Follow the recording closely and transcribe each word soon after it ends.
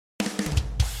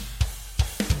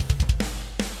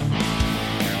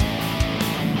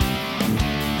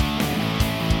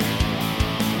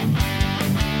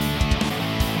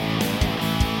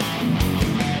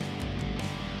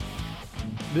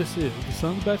This is the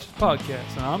Sons of Batches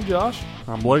podcast, and I'm Josh.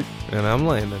 I'm Blake. And I'm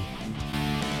Landon.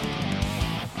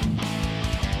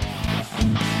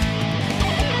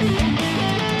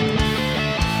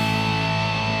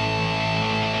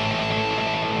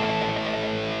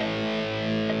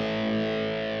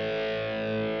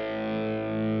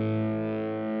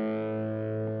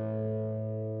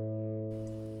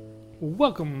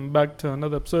 Welcome back to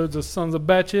another episode of Sons of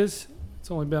Batches. It's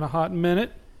only been a hot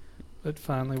minute, but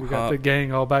finally we got the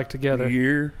gang all back together.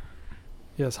 Year.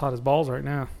 Yeah, it's hot as balls right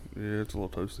now. Yeah, it's a little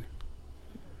toasty.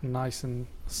 Nice and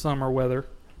summer weather.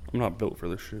 I'm not built for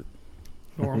this shit.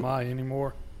 Nor am I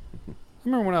anymore. I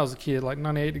remember when I was a kid, like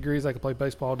 98 degrees, I could play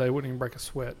baseball all day, wouldn't even break a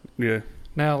sweat. Yeah.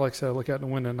 Now, like I said, I look out the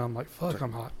window and I'm like, fuck,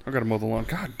 I'm hot. I got to mow the lawn.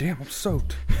 God damn, I'm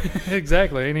soaked.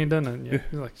 Exactly. Ain't even done nothing yet. Yeah.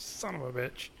 He's like, son of a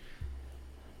bitch.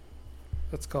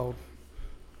 That's called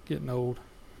getting old.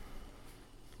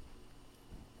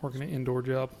 Working an indoor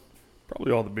job.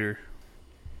 Probably all the beer.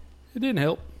 It didn't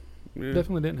help. Yeah.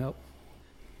 Definitely didn't help.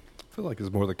 I feel like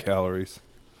it's more the calories.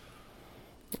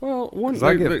 Well, one 'Cause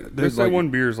I they, get- they there's say like- one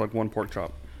beer is like one pork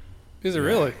chop. Is it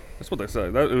really? That's what they say.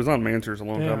 It was on Mansers a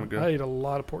long time Damn, ago. I ate a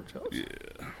lot of pork chops.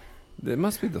 Yeah. It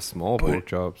must be the small But- pork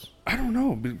chops. I don't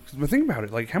know. But think about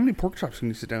it. Like, how many pork chops can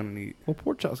you sit down and eat? Well,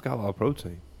 pork chops got a lot of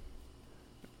protein.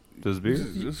 Does beer?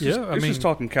 It's Yeah, just, I it's mean- just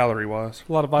talking calorie wise.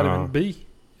 A lot of vitamin Uh-huh. B,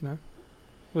 you know.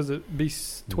 Was it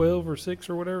B12 or 6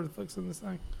 or whatever the fuck's in this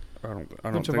thing? I don't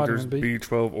Bunch of think there's vitamin B.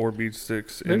 B12 or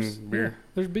B6 There's in beer. Yeah,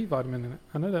 there's B vitamin in it.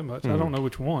 I know that much. I Hmm. don't know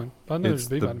which one, but I know It's there's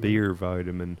B the vitamin. beer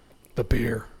vitamin. The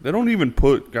beer. They don't even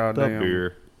put The goddamn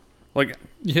beer. like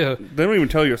Yeah. they don't even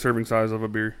tell you a serving size of a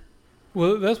beer.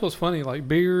 Well, that's what's funny. Like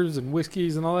beers and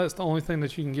whiskeys and all that's the only thing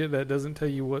that you can get that doesn't tell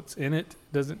you what's in it.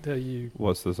 Doesn't tell you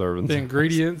What's the serving the size?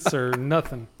 ingredients or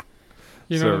nothing.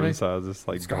 You know serving what I mean? size. It's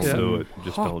like, It's got don't some do it.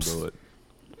 Just hops. don't do it.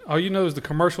 All you know is the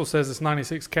commercial says it's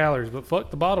 96 calories, but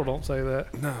fuck, the bottle don't say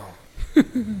that. No.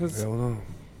 It's- Hell no.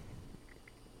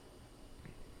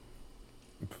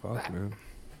 Fuck, man.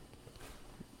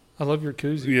 I love your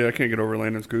koozie. Yeah, I can't get over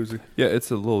Landon's koozie. Yeah, it's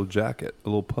a little jacket. A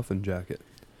little puffin jacket.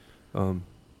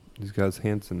 He's got his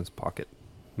hands in his pocket.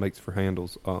 Makes for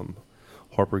handles.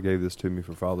 Harper gave this to me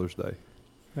for Father's Day.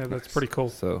 Yeah, that's pretty cool.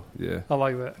 So, yeah. I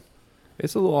like that.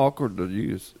 It's a little awkward to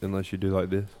use unless you do like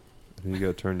this. And you got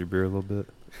to turn your beer a little bit.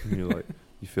 And you're like,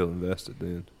 you feel invested then.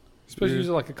 You're supposed to Yeah. use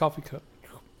it like a coffee cup.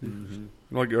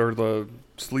 Like, are the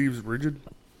sleeves rigid?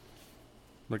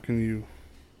 Like, can you?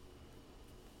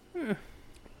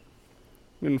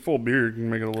 In full beer, you can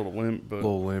make it a little limp, A but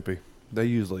little limpy. They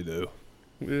usually do.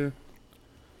 yeah,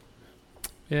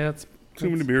 Yeah, it's too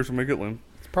many beers will make it limp.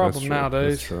 a problem That's true.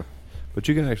 nowadays. That's true. But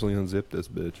you can actually unzip this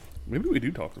bitch. Maybe we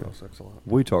do talk about sex a lot.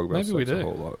 We talk about Maybe we sex a do.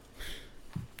 whole lot.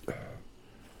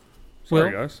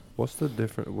 Sorry, Well- guys. What's the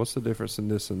difference in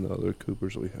this and the other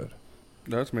Coopers we had?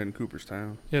 That's made in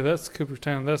Cooperstown. Yeah, that's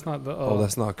Cooperstown. That's not the. Oh,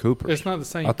 that's not Coopers. It's not the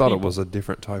same. I thought it people. was a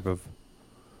different type of.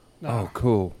 No. Oh,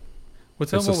 cool. Well,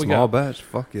 tell It's them a what we small got. batch.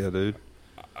 Fuck yeah, dude.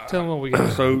 Tell them what we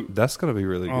got. So That's gonna be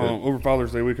really good. over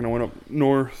Father's Day weekend, I went up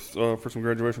north for some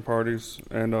graduation parties,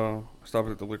 and I stopped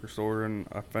at the liquor store, and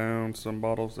I found some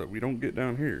bottles that we don't get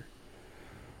down here.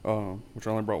 Which I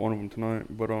only brought one of them tonight,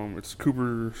 but it's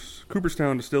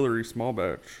Cooperstown Distillery small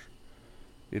batch.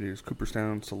 It is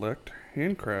Cooperstown Select,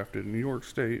 handcrafted New York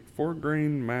State,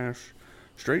 4-grain mash,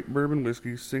 straight bourbon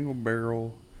whiskey, single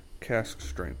barrel, cask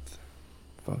strength,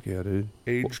 Fuck yeah, dude.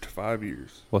 aged 5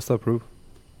 years. What's that proof?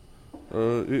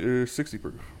 It is 60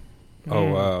 proof. Oh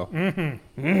wow.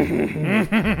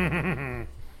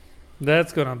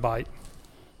 That's gonna bite.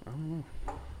 I don't know.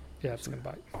 Yeah, it's gonna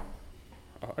bite.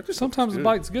 I just Sometimes the good.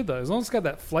 bite's good though, as long as it's got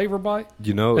that flavor bite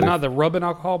You know, and not the rubbing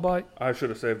alcohol bite. I should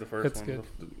have saved the first It's one.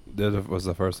 good. was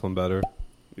the first one better?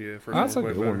 Yeah, first That's a one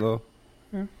was good way one better.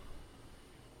 though.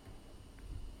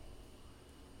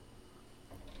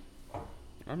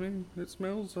 I mean, it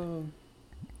smells.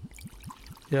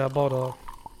 Yeah, I bought a.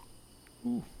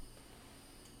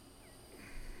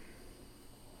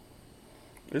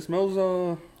 It smells.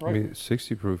 I Right. mean,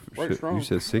 60 proof. Right strong. You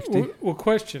said 60? Well,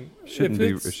 question. Shouldn't be.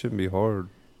 If It it's, shouldn't be hard.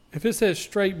 if it says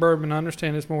straight bourbon, I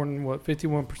understand it's more than what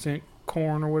 51%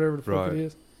 corn or whatever the fuck Right. it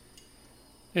is.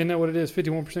 Isn't that what it is?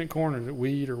 51% corn, or is it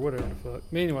weed or whatever the fuck?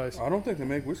 Anyways, I don't think they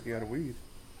make whiskey out of weed.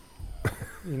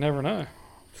 you never know.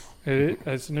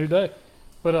 It's a new day,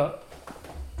 but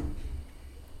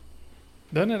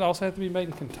doesn't it also have to be made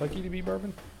in Kentucky to be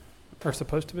bourbon, or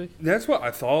supposed to be? That's what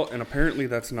I thought, and apparently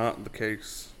that's not the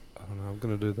case. I don't know. I'm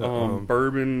gonna do that.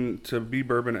 Bourbon, to be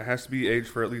bourbon, it has to be aged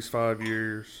for at least 5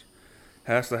 years.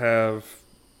 Has to have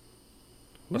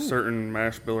a certain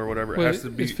mash bill or whatever. Well, it has to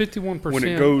be it's 51%. when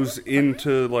it goes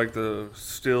into like the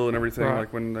still and everything. Right.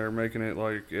 Like when they're making it,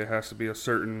 like it has to be a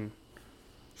certain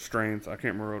strength. I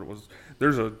can't remember what it was.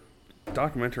 There's a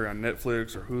documentary on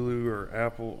Netflix or Hulu or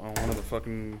Apple on one of the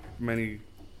fucking many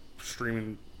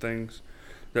streaming things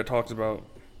that talks about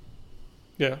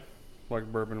Yeah.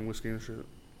 like bourbon and whiskey and shit.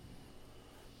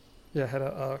 Yeah, I had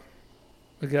a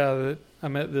guy that I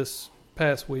met this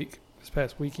past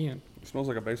weekend. It smells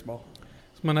like a baseball.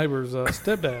 It's my neighbor's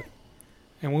stepdad.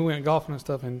 And we went golfing and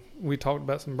stuff, and we talked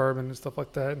about some bourbon and stuff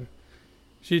like that. And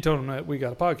she told him that we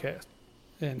got a podcast.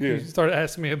 And he started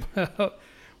asking me about,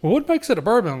 well, what makes it a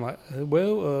bourbon? I'm like,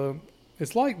 well,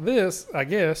 it's like this, I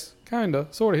guess, kind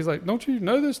of, sort of. He's like, don't you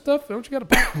know this stuff? Don't you got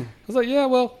a I was like, yeah,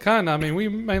 well, kind of. I mean, we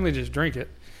mainly just drink it.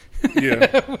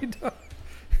 Yeah. We don't.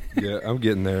 Yeah, I'm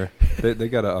getting there. They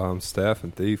got a staff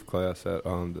and thief class that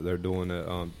they're doing at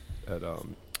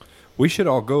we should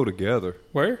all go together.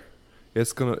 Where?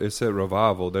 It's at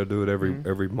Revival. They do it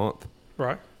every month.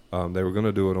 Right. They were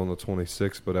gonna do it on the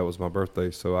 26th, but that was my birthday,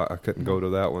 so I couldn't go to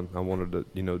that one. I wanted to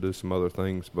do some other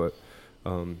things, but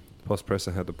plus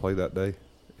Preston had to play that day,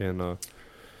 and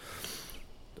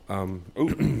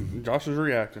Josh is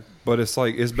reacting. but it's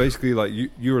basically like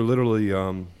you're literally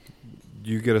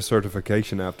you get a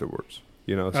certification afterwards.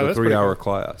 It's a 3-hour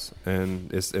class, and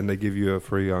they give you a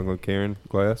free Anglo-Karen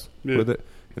glass with it,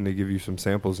 and they give you some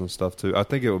samples and stuff too. I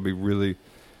think it would be really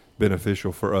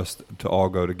beneficial for us to all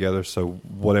go together, so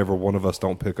whatever one of us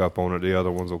don't pick up on it, the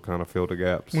other ones will kind of fill the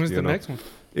gaps. When's the next one?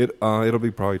 It'll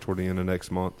be probably toward the end of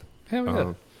next month. Hell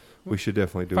yeah. We should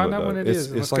definitely do Find it. out when it is,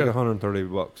 and It's let's like go.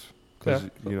 $130 because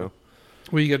Well,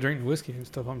 you got to drink the whiskey and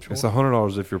stuff, I'm sure. it's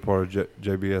 $100 if you're part of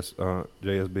JSBS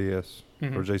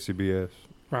Mhm. or JCBS.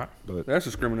 Right. But That's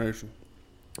discrimination.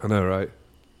 I know, right?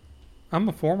 I'm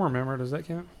a former member. Does that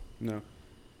count? No.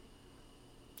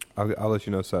 I'll let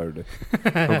you know Saturday.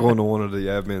 I'm going to one of the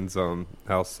admin's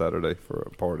house Saturday for a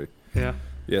party. Yeah.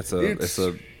 Yeah, it's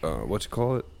a what you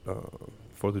call it?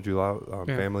 4th of July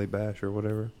Yeah. family bash or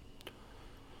whatever.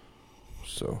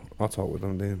 So I'll talk with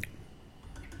them then.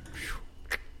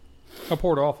 I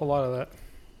poured off a lot of that.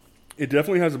 It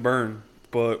definitely has a burn,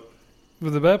 but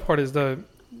But the bad part is the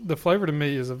flavor to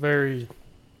me is it's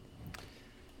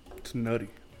nutty.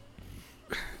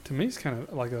 to me it's kind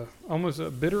of like almost a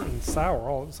bitter and sour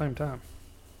all at the same time.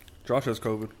 Josh has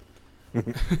COVID. I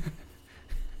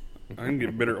didn't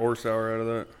get bitter or sour out of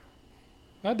that.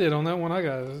 I did on that one. I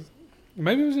got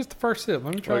maybe it was just the first sip.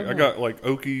 Let me try. I got like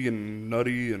oaky and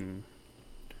nutty and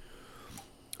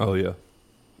Oh yeah,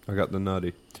 I got the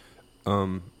nutty.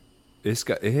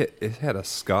 It had a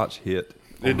Scotch hit.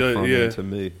 It does, front yeah. end to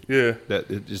me. yeah, That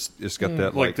it's got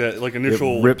that like that like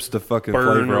initial it rips the fucking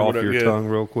burn flavor or off whatever, your yeah. tongue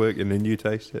real quick, and then you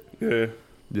taste it. Yeah,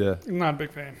 Yeah, I'm not a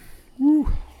big fan.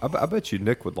 I bet you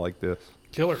Nick would like this.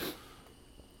 Killer.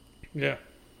 Yeah.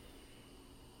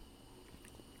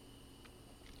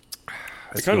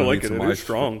 I kind of like it. It is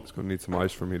strong, It's gonna need some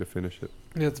ice for me to finish it.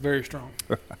 Yeah, it's very strong.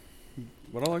 but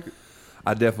I like it.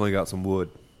 I definitely got some wood.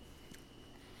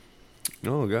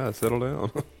 Oh, God, settle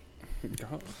down.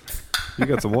 God. You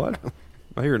got some what?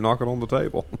 I hear it knocking on the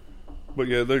table. But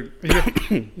yeah, they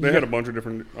they had a bunch of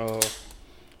different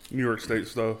New York State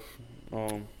stuff.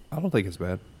 I don't think it's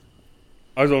bad.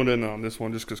 I zoned in on this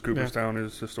one just because Cooperstown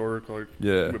is historic, like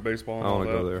Yeah, with baseball and I all want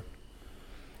that. to go there.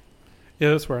 Yeah,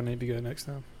 that's where I need to go next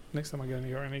time. Next time I go to New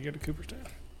York, I need to go to Cooperstown.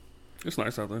 It's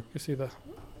nice out there. You see the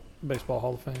Baseball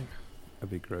Hall of Fame. That'd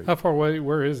be great. How far away?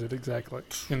 Where is it exactly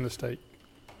in the state?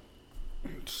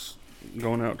 It's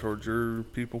going out towards your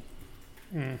people.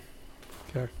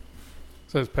 Okay.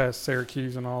 So it's past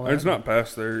Syracuse and all that. It's not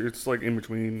past there. It's like in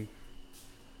between.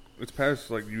 It's past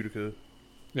like Utica.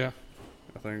 Yeah.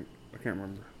 I think. I can't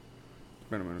remember. It's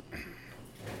been a minute.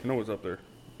 I know it's up there,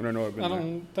 and I know I've been I there.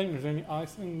 don't think there's any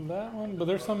ice in that one, but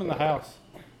there's some in the house.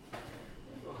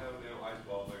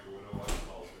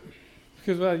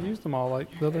 Because I used them all like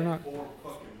the other night.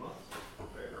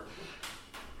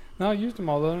 No, I used them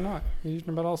all the other night. I used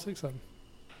them about all 6 of them.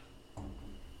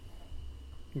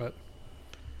 But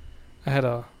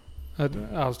I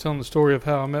was telling the story of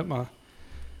how I met my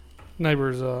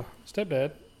neighbor's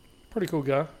stepdad. Pretty cool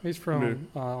guy. He's from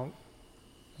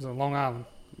he's in Long Island,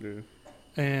 Yeah.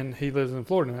 and he lives in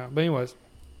Florida now. But anyways,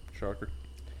 Shocker.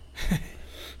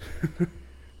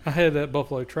 I had that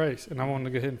Buffalo Trace, and I wanted to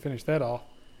go ahead and finish that off.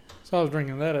 So I was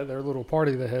drinking that at their little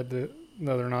party they had the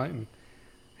other night, and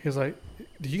he was like,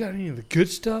 "Do you got any of the good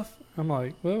stuff?" I'm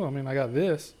like, "Well, I mean, I got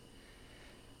this."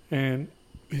 And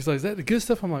he's like, "Is that the good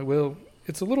stuff?" I'm like, "Well,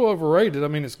 it's a little overrated. I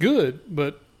mean, it's good,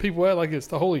 but people act like it's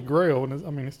the holy grail, and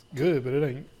it's good, but it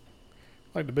ain't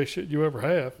like the best shit you ever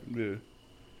have." Yeah.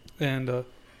 And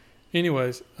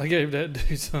Anyways, I gave that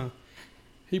dude some.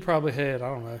 He probably had, I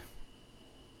don't know.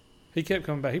 He kept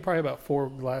coming back. He probably had about 4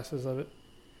 glasses of it.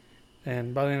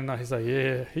 And by the end of the night, he's like,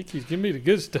 yeah, he keeps giving me the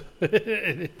good stuff. Yeah,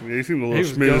 he seemed a little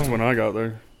smidged when I got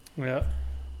there. Yeah.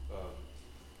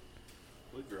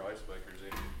 Leave your ice makers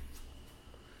in.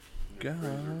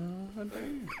 God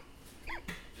damn.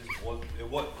 It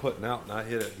wasn't putting out, and I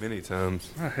hit it many times.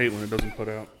 I hate when it doesn't put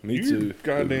out. Me Your too.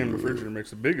 Goddamn refrigerator makes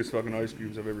the biggest fucking ice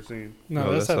cubes I've ever seen.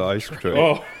 No, that's the ice tray.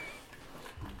 Oh.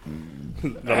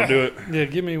 That'll do it. Yeah,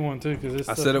 give me one too, because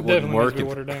I said it wasn't working.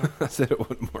 Watered down. I said it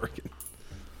wasn't working.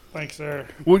 Thanks, sir.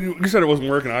 Well, you said it wasn't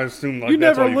working. I assumed like You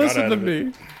that's never all you got listened out to of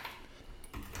me.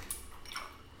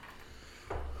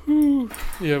 it.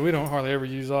 Yeah, we don't hardly ever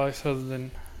use ice other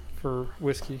than for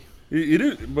whiskey. It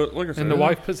is, but like I said, And the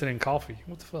wife puts it in coffee.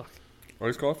 What the fuck?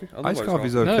 Iced coffee. I love Iced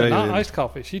coffee's okay. No, not then. iced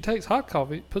coffee. She takes hot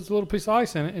coffee, puts a little piece of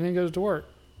ice in it, and then goes to work.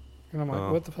 And I'm like,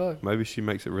 Oh. what the fuck? Maybe she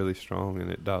makes it really strong and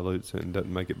it dilutes it and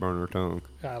doesn't make it burn her tongue.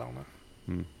 I don't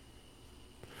know.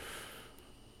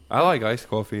 I like iced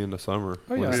coffee in the summer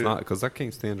Oh, when yeah. it's not, because I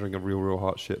can't stand drinking real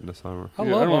hot shit in the summer. I Yeah,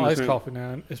 I love don't iced understand. coffee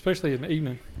now, especially in the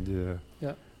evening. Yeah.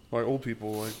 Like old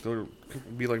people, like they'll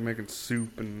be like making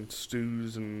soup and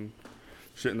stews and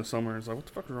shit in the summer. It's like, what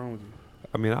the fuck is wrong with you?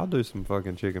 I mean, I'll do some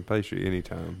fucking chicken pastry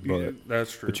anytime, but Yeah,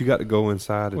 that's true. but you got to go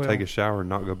inside and Well- take a shower and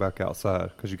not go back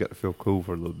outside because you got to feel cool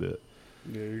for a little bit.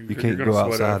 Yeah, You can't go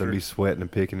outside and be sweating and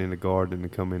picking in the garden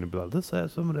and come in and be like, let's have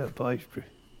some of that pastry.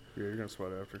 Yeah, you're gonna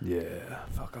sweat after. Yeah,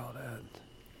 fuck all that.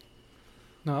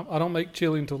 No, I don't make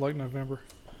chili until like November.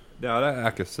 No, that I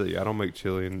can see. I don't make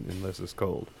chili unless it's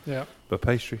cold. Yeah. But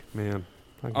pastry, man.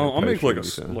 I'll make like a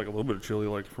anytime. like a little bit of chili,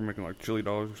 like for making like chili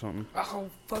dogs or something. Oh,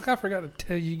 fuck, I forgot to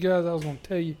tell you guys. I was going to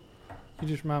tell you. You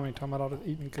just reminded me talking about all this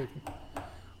eating and cooking.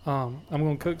 I'm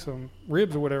going to cook some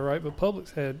ribs or whatever, right? But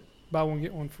Publix had buy one,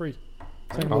 get one free.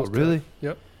 Same Oh, old stuff. really?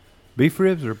 Yep. Beef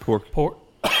ribs or pork? Pork.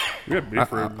 We had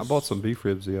beef ribs. I bought some beef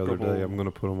ribs the other Couple- day. I'm going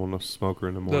to put them on the smoker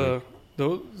in the morning.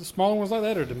 The smaller ones like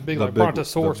that or the big, The like big-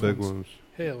 Brontosaurus the big ones? ones.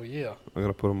 Hell yeah. I'm going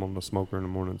to put them on the smoker in the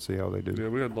morning and see how they do. Yeah,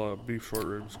 we had beef short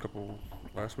ribs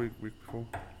last week before.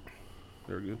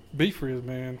 They were good. Beef ribs,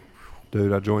 man.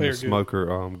 Dude, I joined They're the good.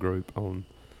 smoker group on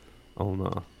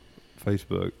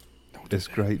Facebook. It's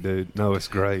great, dude. No, it's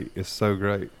great. It's so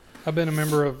great. I've been a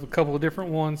member of a couple of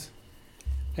different ones.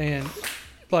 And,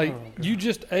 like, you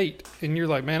just ate. And you're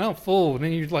like, man, I'm full. And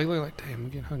then you're like, damn, I'm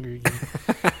getting hungry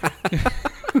again.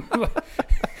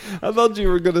 I thought you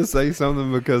were going to say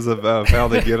something because of how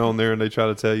they get on there and they try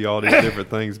to tell you all these different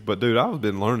things. But, dude, I've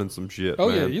been learning some shit. Oh,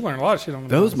 man. yeah. You learn a lot of shit on the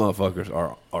Those mountains.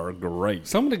 motherfuckers are great.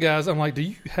 Some of the guys, I'm like, do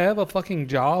you have a fucking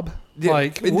job? Yeah,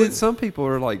 Like, and what- then some people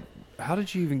are like, how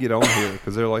did you even get on here?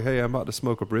 Because they're like, hey, I'm about to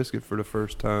smoke a brisket for the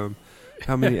first time.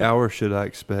 How many hours should I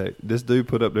expect? This dude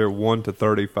put up there 1 to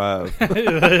 35.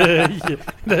 Yeah,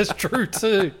 that's true,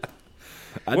 too.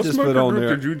 I What just smoker put on group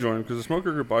there. did you join? Because the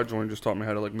smoker group I joined just taught me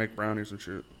how to like make brownies and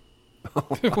shit.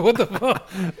 What the fuck?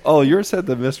 Oh, yours had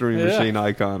the mystery Yeah. machine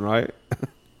icon, right?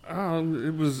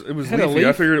 It was Had a leafy. I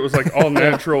leaf? figured it was like all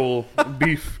natural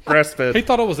beef, grass fed. He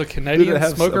thought it was a Did Canadian it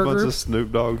have a smoker bunch group. of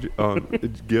Snoop Dogg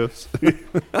gifts?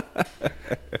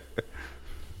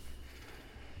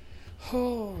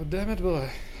 Oh, damn it, boy.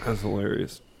 That's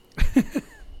hilarious.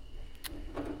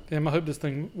 Damn, I hope this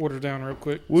thing waters down real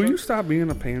quick. Will you stop being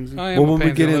a pansy? I am Well, a when we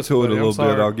pansy get list, into it a buddy. I'm little bit,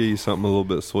 sorry. I'll give you something a little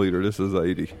bit sweeter. This is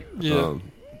 80. Yeah.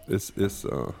 It's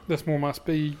That's more my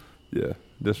speed. yeah.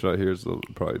 This right here is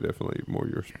probably definitely more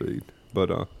your speed,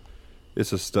 but it's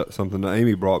something that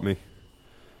Amy brought me.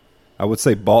 I would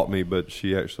say bought me, but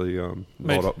she actually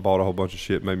bought a whole bunch of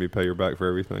shit, made me pay her back for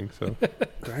everything. So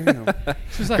Damn.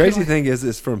 She's like, crazy thing is,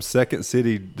 it's from Second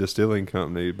City Distilling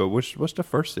Company. But what's the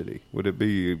first city? Would it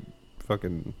be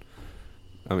fucking?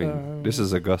 I mean, this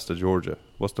is Augusta, Georgia.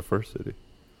 What's the first city?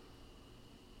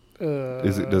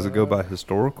 Does it go by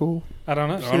historical? I don't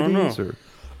know. I don't know. cities, or-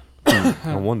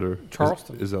 I wonder.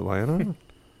 Charleston. Is Atlanta?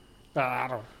 I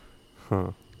don't.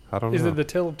 Huh. I don't Is know. it the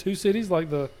Tale of Two Cities? Like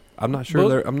the. I'm not sure.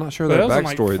 book? I'm not sure But their that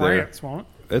was in, backstory like, there. France, wasn't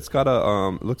It's got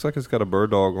a looks like it's got a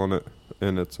bird dog on it,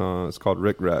 and it's called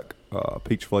Rick Rack,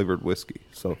 peach flavored whiskey.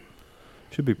 So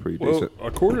should be pretty Well, decent.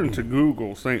 according to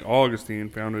Google, St. Augustine,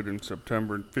 founded in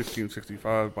September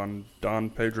 1565 by Don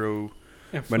Pedro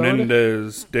it? In Florida?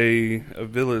 Menendez de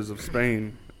Aviles of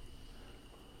Spain,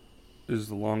 is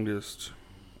the longest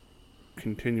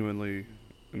continually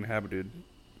inhabited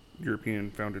European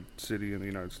founded city in the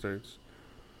United States.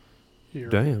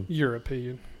 Damn.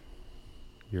 European.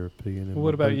 European. In Well,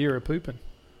 what my about boot. Europoopin?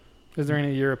 Is there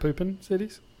any Europoopin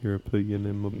cities? European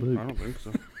in my boot? I don't think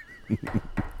so.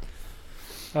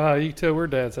 You can tell we're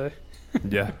dads, eh?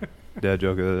 Yeah. Dad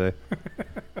joke of the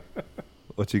day.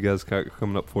 What you guys got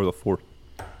coming up for the 4th?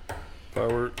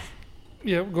 Fireworks.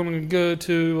 Yeah, we're going to go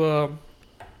to a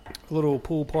little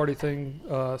pool party thing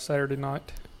Saturday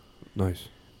night. Nice.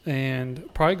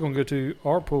 And probably going to go to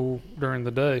our pool during the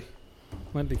day.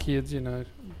 Let the kids,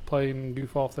 play and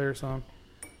goof off there some.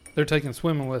 They're taking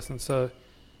swimming lessons, so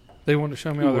they want to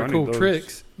show me all their cool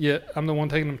tricks. Yet I'm the one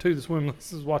taking them to the swimming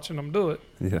lessons, watching them do it.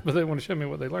 Yeah. But they want to show me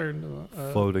what they learned.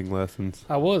 Floating lessons.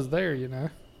 I was there,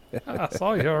 I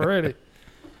saw you already.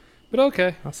 But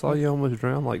okay. I saw you almost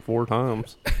drown like 4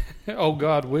 times. Oh,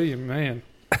 God, William, man.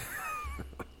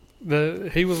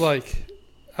 He was like,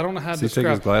 I don't know how to describe. Did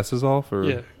he take his glasses off? Or?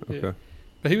 Yeah. Okay. Yeah.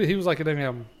 But he was like a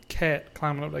damn cat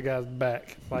climbing up that guy's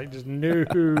back. Like, just no.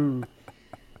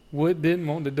 Didn't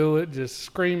want to do it. Just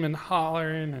screaming,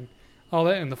 hollering, and all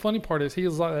that. And the funny part is he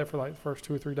was like that for like the first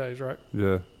 2 or 3 days, right?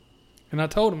 Yeah. And I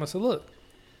told him, I said, look,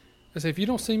 if you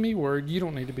don't see me worried, you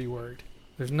don't need to be worried.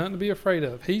 There's nothing to be afraid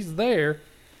of. He's there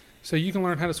so you can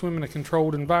learn how to swim in a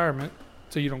controlled environment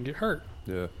so you don't get hurt.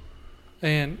 Yeah.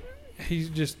 And he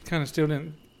just kind of still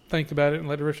didn't think about it and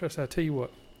let the rest of us. I tell you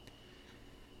what,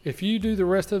 if you do the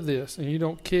rest of this and you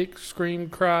don't kick, scream,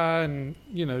 cry, and,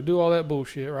 do all that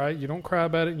bullshit, right? You don't cry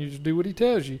about it and you just do what he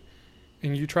tells you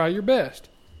and you try your best,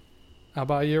 I'll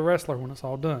buy you a wrestler when it's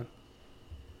all done.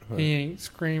 Right. He ain't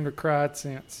screamed or cried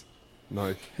since.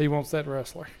 Nice. He wants that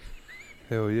wrestler.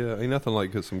 Hell yeah. Ain't nothing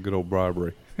like some good old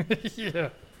bribery. Yeah.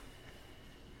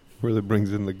 Really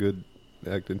brings in the good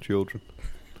acting children.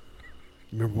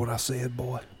 Remember what I said,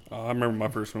 boy? I remember my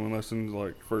first swimming lessons,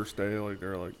 first day,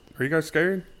 they're like, are you guys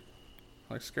scared?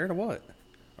 Like, scared of what?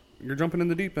 You're jumping in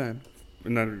the deep end.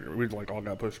 And then we all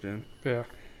got pushed in. Yeah.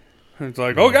 And it's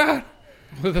like, oh, God.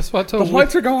 Well, that's what I told the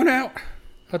lights are going out.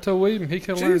 I told William he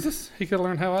could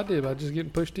learn how I did by just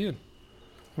getting pushed in.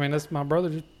 I mean, that's my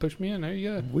brother just pushed me in. There you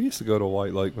go. We used to go to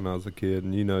White Lake when I was a kid,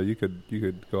 and you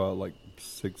could go out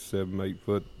 6, 7, 8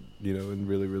 foot, in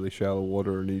really, really shallow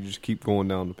water, and you just keep going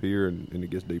down the pier, and it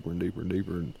gets deeper and deeper and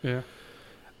deeper. And yeah,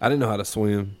 I didn't know how to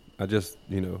swim. I just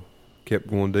kept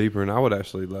going deeper, and I would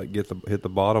actually hit the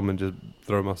bottom and just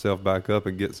throw myself back up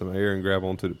and get some air and grab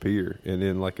onto the pier, and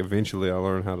then eventually I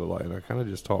learned how to and I kind of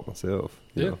just taught myself.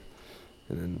 You know?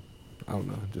 And then I don't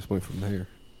know, just went from there.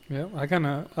 Yeah,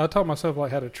 I taught myself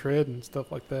how to tread and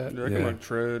stuff like that. Yeah, I can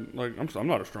tread. I'm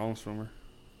not a strong swimmer.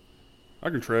 I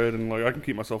can tread and I can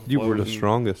keep myself afloat. You were the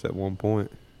strongest at one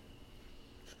point.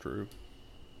 It's true.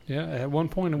 Yeah, at one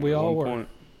point we all were.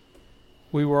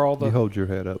 We were all the. You hold your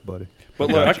head up, buddy.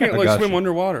 But I can't swim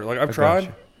underwater. I've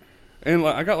tried, and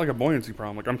I got a buoyancy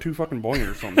problem. I'm too fucking buoyant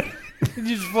or something.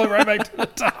 You just float right back to the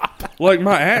top.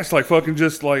 My ass fucking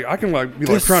just I can be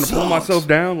trying to pull myself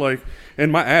down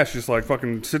and my ass just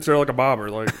fucking sits there like a bobber.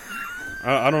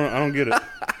 I don't get it.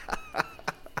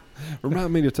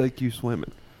 Remind me to take you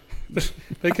swimming.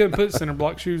 They couldn't put center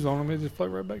block shoes on them. They just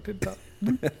float right back to the top.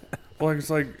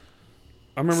 It's I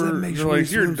remember they're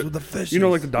here, with the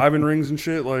the diving rings and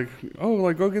shit.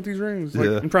 Go get these rings.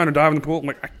 I'm trying to dive in the pool. I'm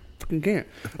I fucking can't.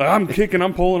 I'm kicking,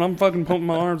 I'm pulling, I'm fucking pumping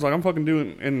my arms. I'm fucking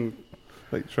doing, and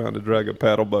trying to drag a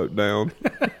paddle boat down.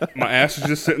 My ass is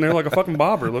just sitting there like a fucking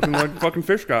bobber, looking like fucking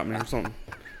fish got me or something.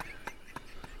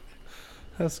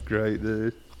 That's great,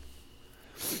 dude.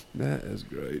 That is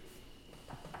great.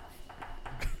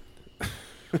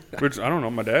 Which, I don't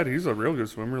know, my dad, he's a real good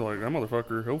swimmer. That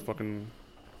motherfucker, he'll fucking...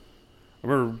 I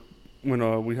remember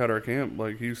when we had our camp,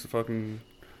 he used to fucking...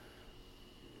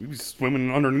 He'd be swimming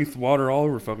underneath the water all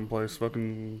over the fucking place.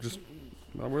 Fucking just...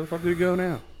 Where the fuck did he go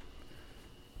now?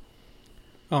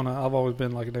 I don't know. I've always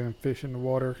been like a damn fish in the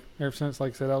water ever since,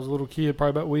 like I said, I was a little kid,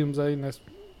 probably about William's age, and that's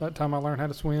that time I learned how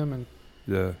to swim. And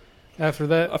yeah, after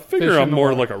that, I figure I'm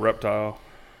more like a reptile.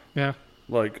 Yeah.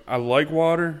 I like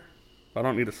water, but I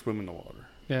don't need to swim in the water.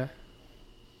 Yeah.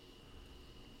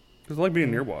 Because I like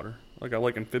being near water. I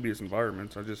like amphibious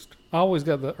environments. I always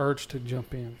got the urge to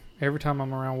jump in. Every time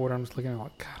I'm around water, I'm just looking at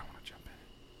God, I want to jump in.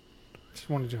 I just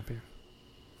want to jump in.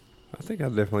 I think I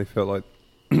definitely felt like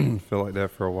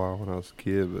that for a while when I was a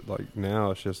kid, but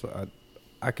now it's just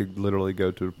I could literally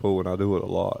go to the pool, and I do it a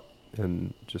lot,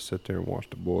 and just sit there and watch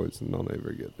the boys, and don't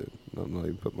ever get there. Don't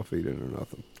even put my feet in or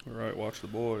nothing. All right, watch the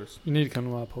boys. You need to come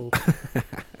to my pool.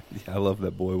 Yeah, I love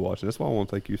that boy watching. That's why I want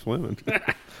to take you swimming.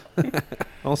 I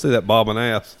don't see that bobbing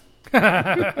ass.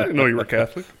 I didn't know you were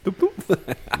Catholic.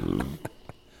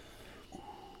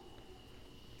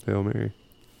 Hail Mary.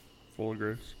 Full of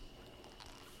grace.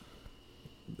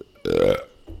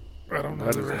 I don't know.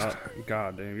 That is not,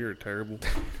 God damn, you're terrible.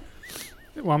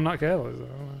 Well, I'm not Catholic, so I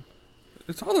don't know.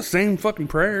 It's all the same fucking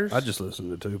prayers. I just listen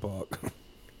to Tupac.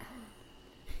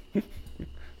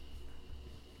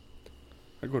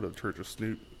 I go to the Church of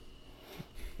Snoop.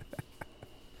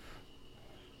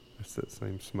 It's that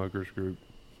same smugglers group.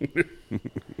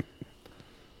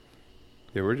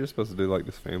 Yeah, we're just supposed to do like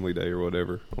this family day or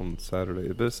whatever on Saturday,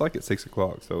 but it's like at 6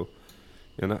 o'clock. So,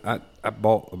 and I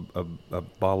bought a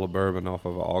bottle of bourbon off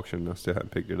of an auction. And I still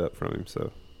haven't picked it up from him.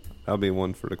 So that'll be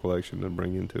one for the collection to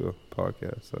bring into a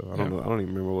podcast. So I don't know. I don't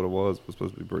even remember what it was. It was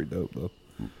supposed to be pretty dope though.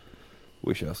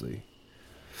 We shall see.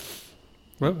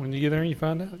 Well, when you get there and you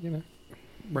find out,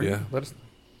 bring Yeah. it.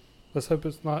 Let's hope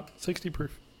it's not 60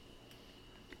 proof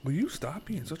Will you stop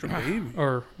being such a baby?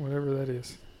 or whatever that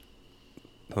is.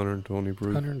 120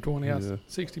 proof. 120 out, Yeah.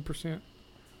 60%.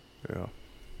 Yeah.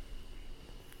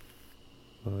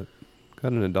 But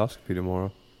got an endoscopy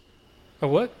tomorrow. A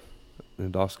what?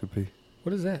 Endoscopy.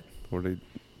 What is that? Or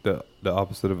the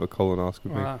opposite of a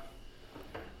colonoscopy.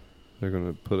 They're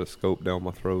gonna put a scope down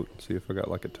my throat and see if I got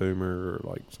like a tumor or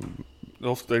like some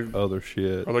other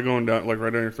shit. Are they going down like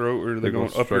right down your throat, or are they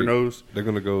going up your nose? They're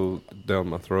gonna go down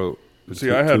my throat. See,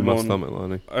 I had my one. stomach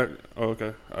lining.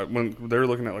 Okay. When they were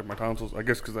looking at like my tonsils, I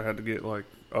guess because I had to get like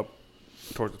up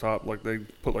towards the top, like they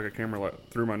put like a camera like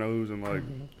through my nose and like,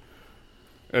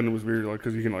 and it was weird, like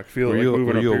because you can like feel were it.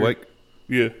 Like, were you awake?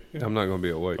 Yeah. I'm not gonna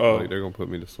be awake. Oh. Like, they're gonna put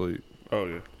me to sleep. Oh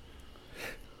yeah.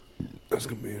 That's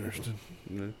gonna be interesting.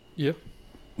 Yeah.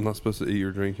 I'm not supposed to eat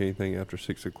or drink anything after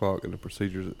 6 o'clock, and the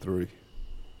procedure's at 3.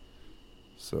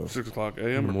 So 6 o'clock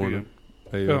a.m. or morning.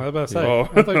 p.m. I was about to say. Oh.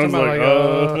 I thought you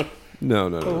were like,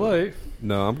 No. late.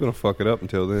 No, I'm gonna fuck it up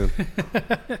until then.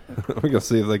 I'm gonna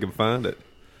see if they can find it.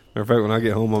 Matter of fact, when I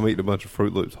get home, I'm eating a bunch of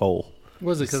Fruit Loops whole.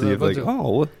 Was it because see if they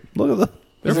look at that.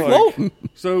 They're It's floating.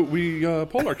 like, so we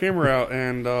pulled our camera out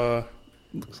and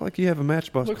Looks like you have a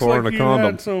Matchbox looks car like and a you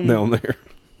condom had some- down there.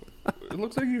 it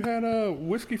looks like you had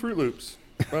whiskey Fruit Loops.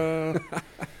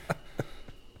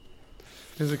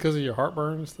 Is it because of your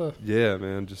heartburn and stuff? Yeah,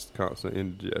 man, just constant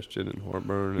indigestion and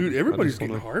heartburn. Dude, and everybody's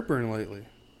getting heartburn lately.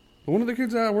 But one of the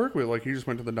kids that I work with, like, he just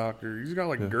went to the doctor. He's got,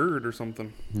 like, GERD or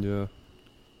something. Yeah.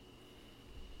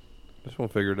 Just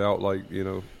want to figure it out, like,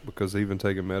 because even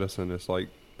taking medicine, it's like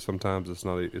sometimes it's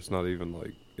not even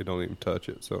like it don't even touch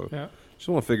it. So just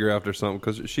want to figure out if there's something,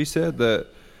 because she said that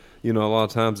a lot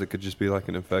of times it could just be like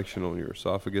an infection on your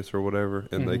esophagus or whatever,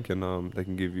 and they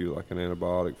can give you like an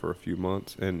antibiotic for a few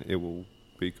months, and it will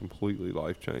be completely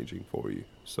life changing for you.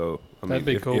 So I mean,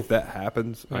 if that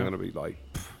happens, I'm gonna be like,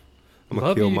 I'm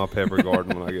gonna kill my pepper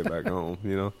garden when I get back home.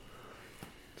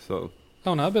 So.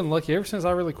 Oh no, I've been lucky ever since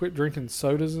I really quit drinking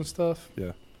sodas and stuff.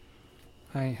 Yeah.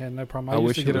 I ain't had no problem. I used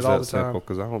wish to get it was all that the time simple,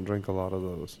 because I don't drink a lot of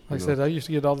those. Like I said, I used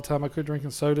to get it all the time. I quit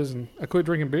drinking sodas, and I quit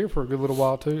drinking beer for a good little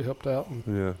while too. It helped out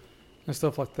and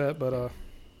stuff like that. But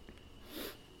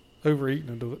overeating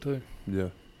will do it too. Yeah.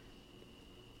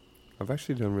 I've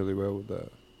actually done really well with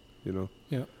that.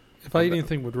 Yeah. If I eat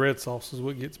anything with red sauce is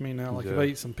what gets me now. Like if I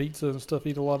eat some pizza and stuff,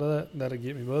 eat a lot of that, that'll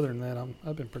get me. But other than that,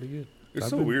 I've been pretty good. It's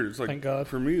so weird. It's like, thank God.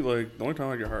 For me, like, the only time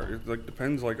I get hurt, it like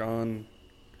depends like on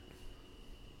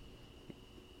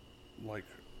like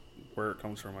where it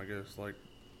comes from, I guess. Like,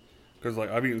 because like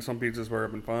I've eaten some pizzas where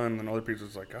I've been fine, and other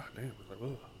pizzas like, God damn, it's like,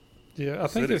 ugh. Yeah, I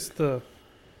think it's the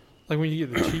like when you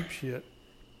get the cheap shit,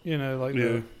 like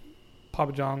the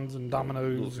Papa John's and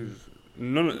Domino's.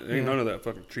 None of that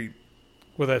fucking cheap.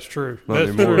 Well, that's true. Not That's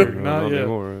anymore. true. Not yet.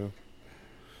 Anymore. Yeah.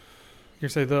 You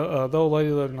say the old lady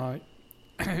the other night,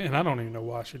 and I don't even know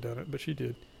why she done it, but she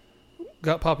did.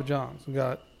 Got Papa John's and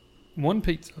got one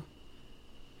pizza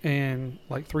and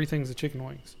like 3 things of chicken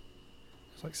wings.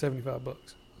 It's like $75. I was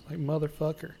like,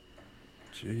 motherfucker.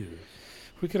 Jesus.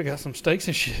 We could have got some steaks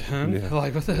and shit, huh? Yeah.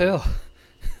 Like, what the hell?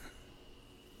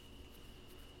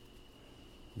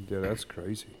 Yeah, that's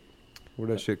crazy.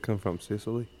 Where'd that shit come from?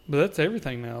 Sicily? But that's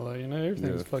everything now, though.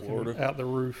 Everything's fucking Florida. out the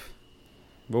roof.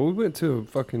 Well, we went to a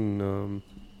fucking.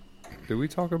 Did we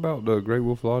talk about the Great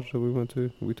Wolf Lodge that we went to?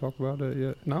 Did we talk about that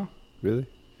yet? No. Really?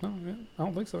 No, yeah, I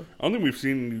don't think so. I don't think we've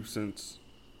seen you since.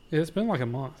 Yeah, it's been like a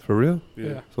month. For real?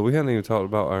 Yeah. So we hadn't even talked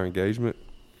about our engagement?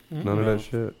 Mm-hmm. None of No. that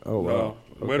shit? Oh, wow.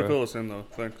 No. Way to fill us in, though.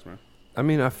 Thanks, man. I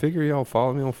mean, I figure y'all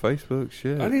follow me on Facebook.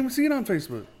 Shit. I didn't even see it on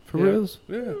Facebook. For Yeah. reals?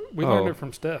 Yeah. We learned it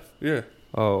from Steph. Yeah.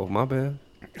 Oh, my bad.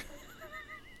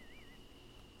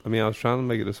 I mean, I was trying to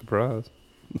make it a surprise.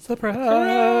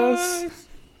 Surprise!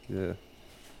 Yeah.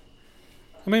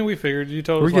 I mean, we figured. You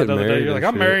told We're us like the getting other day. married You're like, and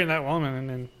I'm shit. marrying that woman. And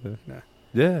then,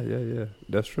 Yeah.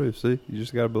 That's true. See? You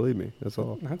just got to believe me. That's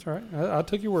all. that's right. I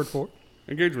took your word for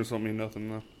it. Engagements don't mean nothing,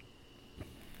 though.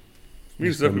 Me and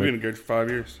Just Steph gotta have been make- engaged for 5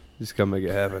 years. Just got to make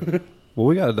it happen. Well,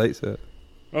 we got a date set.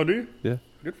 Oh, do you? Yeah.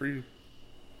 Good for you.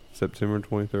 September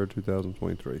 23rd,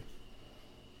 2023.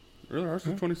 Really? Ours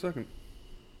is 22nd.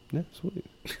 Yeah, sweet.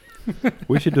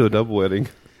 We should do a double wedding.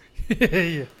 Yeah.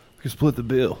 We can split the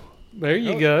bill. There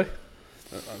you Oh. go.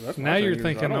 That's now you're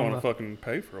thinking I don't want to fucking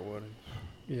pay for a wedding.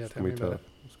 Yeah, it's gonna be tough.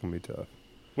 It's gonna be tough.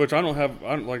 Which I don't have.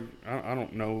 I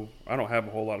don't know. I don't have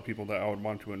a whole lot of people that I would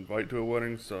want to invite to a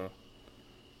wedding. So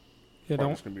yeah,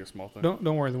 it's gonna be a small thing. Don't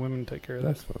worry. The women take care of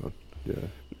that. That's fine. Yeah.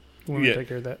 The women take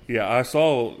care of that. Yeah, I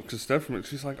saw because Stephanie.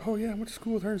 She's like, "Oh yeah, I went to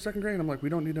school with her in second grade." I'm like, "We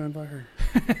don't need to invite her."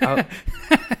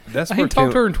 That's I ain't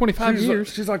talked to her in 25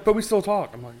 years. She's like, "But we still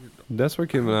talk." I'm like, that's where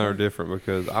Kim and I are different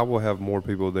because I will have more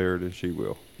people there than she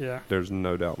will. Yeah. There's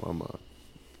no doubt in my mind.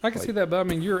 I can see that, but I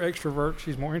mean, you're extrovert.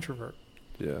 She's more introvert.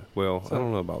 Yeah. Well, I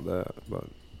don't know about that, but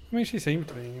I mean, she seems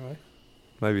to be anyway.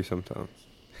 maybe sometimes.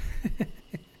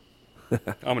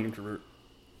 I'm an introvert.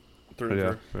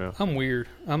 Yeah. I'm weird.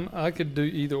 I could do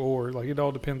either or. Like it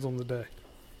all depends on the day.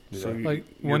 Yeah. So like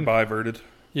you're biverted.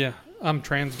 Yeah, I'm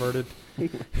transverted.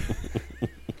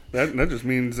 That just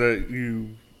means that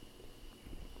you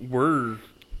were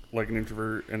like an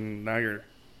introvert, and now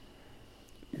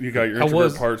you got your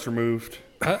introvert parts removed.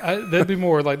 That'd be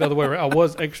more like the other way around. I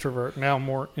was extrovert. Now I'm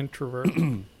more introvert.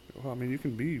 Well, I mean, you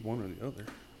can be one or the other.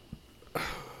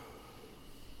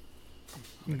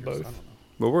 I'm both.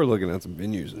 But we're looking at some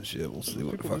venues and shit. We'll see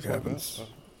what the fuck happens.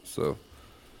 So,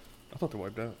 I thought they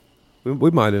wiped out.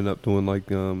 We might end up doing like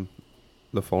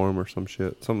the farm or some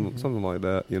shit, something like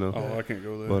that. You know. Oh, I can't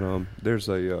go there. But there's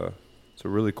it's a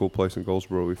really cool place in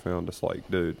Goldsboro we found. It's like,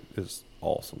 dude, it's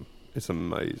awesome. It's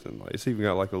amazing. Like, it's even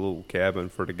got like a little cabin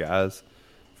for the guys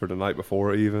for the night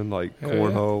before, even like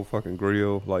cornhole, fucking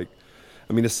grill. Like,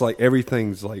 I mean, it's like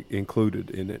everything's like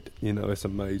included in it. You know, it's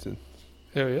amazing.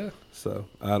 Hell yeah. So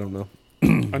I don't know.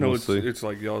 I know it's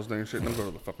like y'all's day and shit. Don't go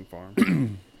to the fucking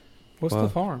farm. What's the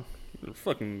farm?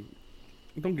 Fucking,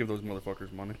 don't give those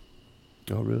motherfuckers money.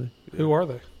 Oh, really? Yeah. Who are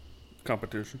they?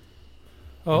 Competition.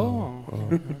 Oh.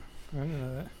 I didn't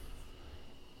know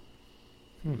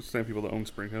that. The same people that own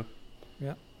Spring Hill.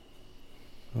 Yeah.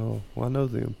 Oh, well, I know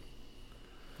them.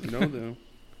 You know them.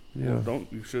 Yeah. Well,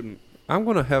 you shouldn't. I'm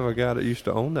going to have a guy that used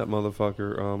to own that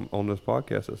motherfucker on this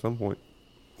podcast at some point.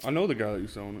 I know the guy that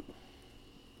used to own it.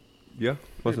 Yeah?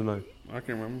 What's his name? I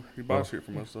can't remember. He buys shit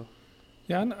from us, though.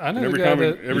 Yeah, I know the guy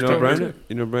that... You know Brandon?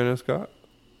 You know Brandon Scott?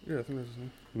 Yeah, I think that's his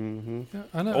name. Mm-hmm. Yeah,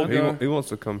 I know. He wants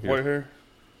to come here. White hair?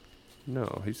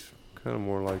 No, he's kind of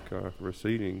more like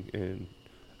receding and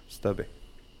stubby.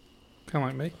 Kind of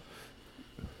like me.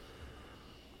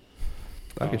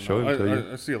 I can show him to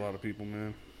you. I see a lot of people,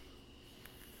 man.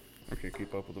 I can't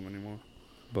keep up with them anymore.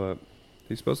 But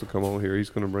he's supposed to come on here. He's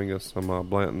going to bring us some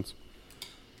Blantons.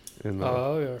 And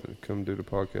come do the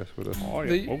podcast with us. Oh,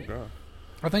 yeah. Oh, God.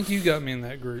 I think you got me in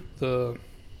that group. The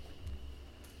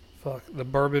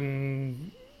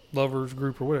Bourbon Lovers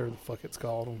group or whatever the fuck it's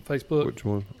called on Facebook. Which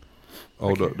one?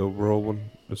 Oh, the world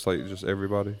one? It's like just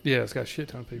everybody? Yeah, it's got a shit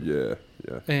ton of people. Yeah.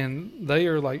 And they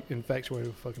are like infatuated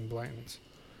with fucking Blantons.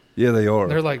 Yeah, they are.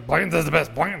 They're like, Blantons is the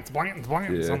best.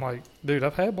 Blantons. Yeah. I'm like, dude,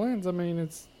 I've had Blantons. I mean,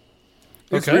 it's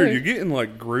okay. Weird. You get in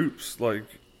like groups, like,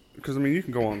 because I mean, you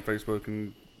can go on Facebook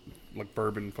and like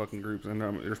bourbon fucking groups, and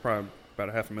there's probably about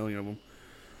 500,000 of them.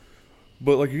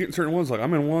 But like you get in certain ones, like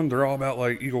I'm in one, they're all about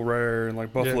like Eagle Rare and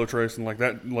like Buffalo Trace and like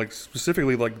that, like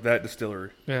specifically like that distillery.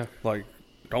 Yeah. Like,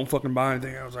 don't fucking buy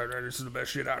anything else out there. This is the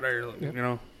best shit out there, you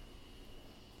know.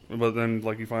 But then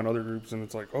like you find other groups and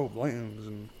it's like, oh, Blanton's,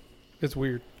 and it's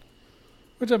weird.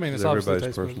 Which I mean, it's obviously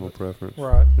everybody's personal preference,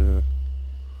 right? Yeah.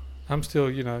 I'm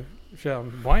still,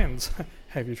 shouting Blanton's.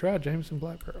 Have you tried Jameson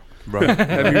Black Barrel? Right.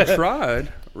 Have you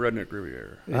tried Redneck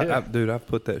Riviera? Yeah. Dude, I've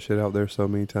put that shit out there so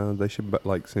many times. They should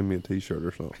like send me a T-shirt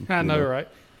or something. I know, right?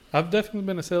 I've definitely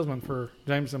been a salesman for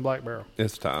Jameson Black Barrel.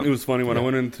 It's time. It was funny when I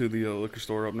went into the liquor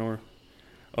store up north.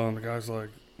 The guy's like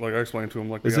I explained to him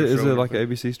like, is it like an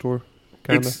ABC store?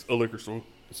 Kinda? It's a liquor store.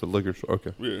 It's a liquor store.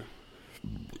 Okay. Yeah.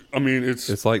 I mean,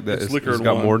 it's like that. It's liquor it's and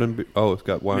got wine. more than it's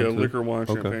got wine. Yeah, too? liquor, wine,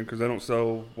 champagne, because they don't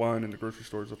sell wine in the grocery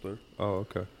stores up there. Oh,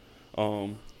 okay.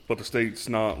 But the state's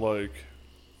not like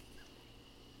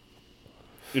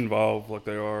involved like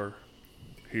they are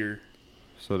here.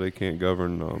 So they can't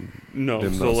govern. No,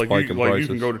 so like you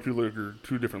can go to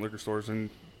two different liquor stores and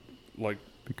like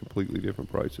be completely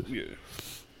different prices. Yeah.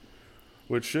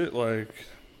 Which shit like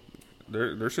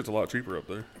their shit's a lot cheaper up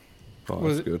there. Oh,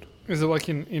 that's good. Is it like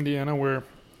in Indiana where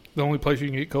the only place you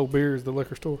can get cold beer is the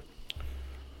liquor store?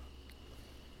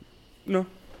 No.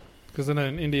 Because I know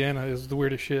in Indiana is the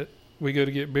weirdest shit. We go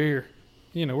to get beer,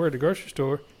 we're at the grocery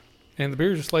store, and the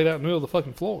beer's just laid out in the middle of the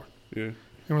fucking floor. Yeah. And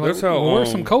we're like,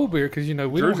 where's some cold beer? Because, we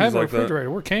don't have a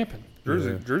refrigerator. We're camping.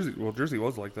 Jersey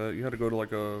was like that. You had to go to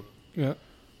like a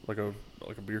like a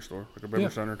beer store, like a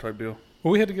beverage center type deal.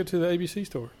 Well, we had to go to the ABC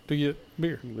store to get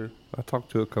beer. Yeah. I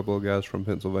talked to a couple of guys from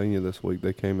Pennsylvania this week.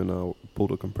 They came and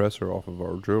pulled a compressor off of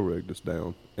our drill rig that's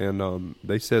down, and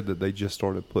they said that they just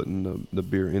started putting the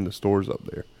beer in the stores up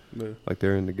there. Yeah. Like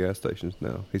they're in the gas stations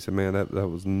now. He said, "Man, that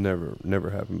was never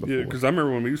happened before." Yeah, because I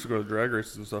remember when we used to go to drag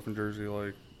races and stuff in Jersey,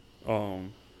 like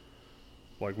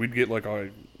we'd get like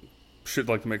shit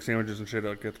like to make sandwiches and shit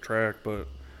like at the track, but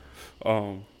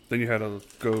then you had to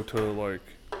go to like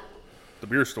the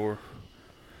beer store,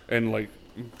 and like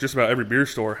just about every beer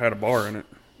store had a bar in it.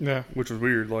 Yeah, which was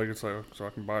weird. Like it's like, so I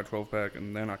can buy a 12-pack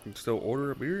and then I can still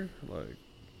order a beer. Like,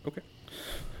 okay.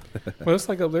 Well, it's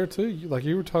like up there too. Like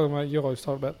you were talking about, you always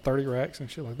talk about 30 racks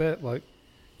and shit like that. Like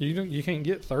you can't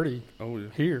get 30. Oh yeah,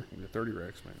 here. Yeah, 30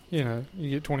 racks, man. You know,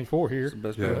 you get 24 here. It's the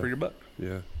best bang for your buck.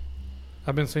 Yeah.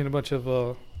 I've been seeing a bunch of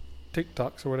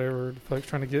TikToks or whatever. Folks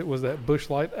trying to get that Busch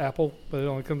Light apple, but it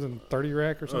only comes in 30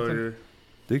 rack or something. Oh yeah.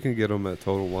 You can get them at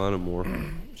Total Wine and More.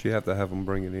 But you have to have them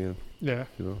bring it in. Yeah.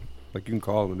 You know, like you can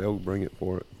call them and they'll bring it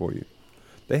for you.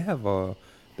 They have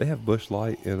Busch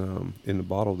Light in the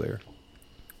bottle there.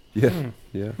 Yeah,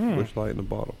 yeah. Busch Light in the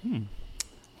bottle.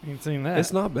 Ain't seen that.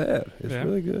 It's not bad. It's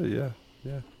really good. Yeah,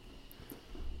 yeah.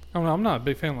 I don't know, I'm not a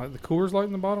big fan of like the Coors Light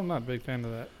in the bottle. I'm not a big fan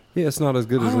of that. Yeah, it's not as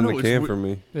good as in the can for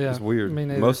me. Yeah, it's weird.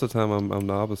 Most of the time, I'm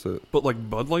the opposite. But like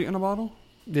Bud Light in a bottle?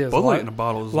 Yeah, Bud Light in a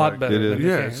bottle is a lot like, better. It is. Than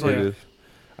Yeah, the can. it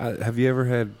is. Have you ever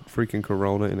had freaking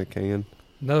Corona in a can?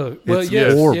 No. Well, it's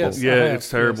yes, horrible. yes, yeah, it's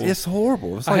terrible. It's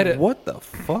horrible. It's like, what the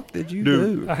fuck did you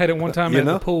do? I had it one time at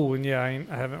the pool, and I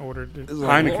haven't ordered it.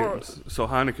 Heineken. So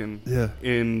Heineken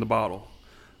in the bottle.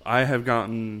 I have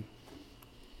gotten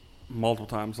multiple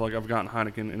times. Like I've gotten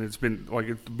Heineken, and it's been like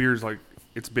the beer's like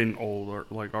it's been old or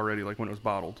like already, like when it was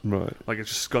bottled. Right. Like it's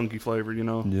just skunky flavor, you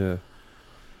know. Yeah.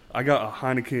 I got a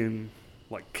Heineken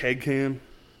like keg can.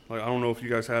 Like I don't know if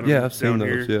you guys had them. Yeah, I've seen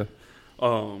those. Here.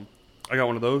 Yeah. I got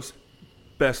one of those.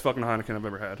 Best fucking Heineken I've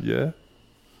ever had. Yeah.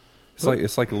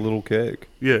 It's like a little keg.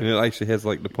 Yeah. And it actually has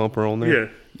like the pumper on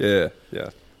there. Yeah. Yeah. Yeah.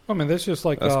 I mean, that's just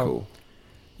like that's cool.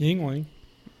 Yingling.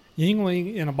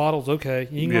 Yingling in a bottle's okay.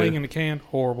 Yingling in a can,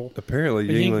 horrible. Apparently,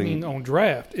 Yingling on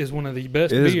draft is one of the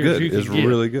best beers you can get. It's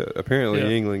really good. Apparently,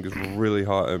 Yingling is really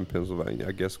hot in Pennsylvania.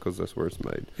 I guess because that's where it's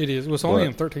made. It is. Well, it's only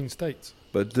in 13 states.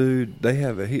 But dude, they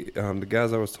have the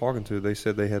guys I was talking to. They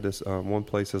said they had this one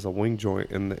place as a wing joint,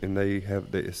 and they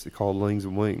have it's called Lings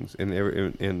and Wings, and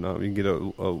you can get a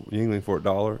Yingling for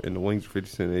 $1, and the wings are 50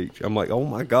 cents each. I'm like, oh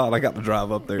my god, I got to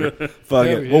drive up there. Fuck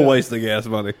it, we'll waste the gas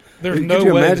money. There's Could no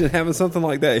you way imagine having something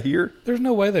like that here? There's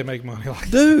no way they make money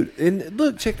like that. Dude, and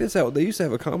look, check this out. They used to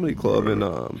have a comedy club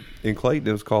in Clayton.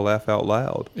 It was called Laugh Out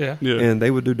Loud. Yeah. And they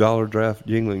would do dollar draft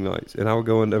Yingling nights, and I would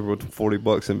go in there with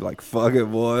 $40 and be like, "Fuck it,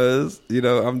 boys." You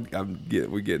know,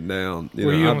 we're getting down.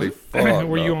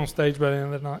 Were you on stage by the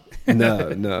end of the night?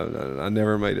 No. I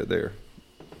never made it there.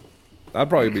 I'd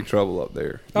probably be trouble up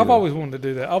there. I've always wanted to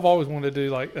do that. I've always wanted to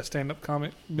do like a stand-up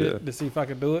comic bit to see if I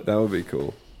could do it. That would be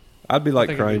cool. I'd be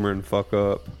like Kramer and fuck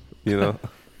up, you know.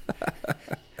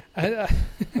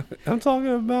 I'm talking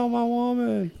about my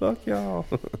woman. Fuck y'all.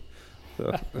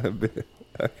 So,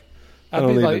 I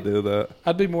don't need to do that.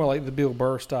 I'd be more like the Bill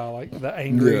Burr style, like the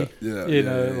angry,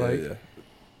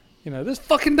 this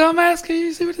fucking dumbass. Can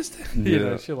you see what it's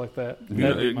doing? Shit like that.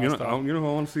 You know who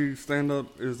I want to see stand up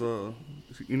is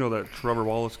that Trevor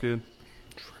Wallace kid.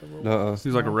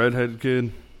 He's like a redheaded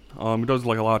kid. He does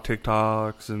like a lot of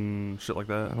TikToks and shit like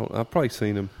that. I've probably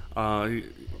seen him.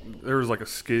 There was like a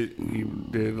skit he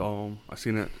did. I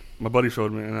seen it. My buddy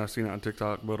showed me, and I seen it on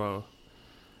TikTok. But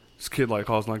this kid like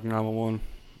calls like 911,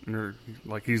 and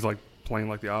he's like playing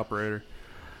like the operator.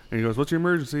 And he goes, "What's your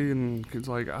emergency?" And the kid's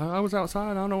like, "I was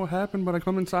outside. I don't know what happened, but I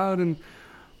come inside and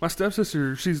my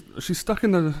stepsister, she's stuck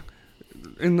in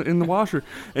the washer."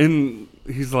 And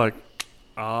he's like,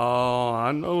 "Oh,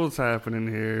 I know what's happening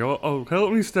here. Oh,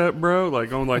 help me, step bro." Like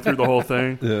going like through the whole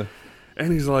thing. Yeah.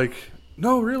 And he's like,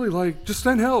 "No, really, like just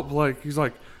send help." Like he's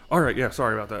like, "All right, yeah,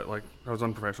 sorry about that. Like I was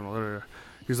unprofessional."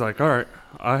 He's like, "All right,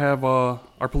 I have a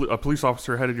police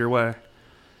officer headed your way,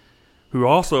 who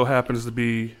also happens to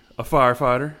be a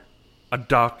firefighter, a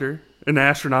doctor, an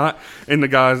astronaut." And the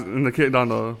kid on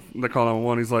the call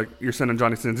 911, he's like, "You're sending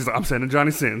Johnny Sins." He's like, "I'm sending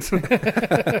Johnny Sins."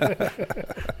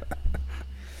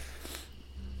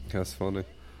 That's funny.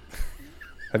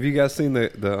 Have you guys seen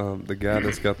the guy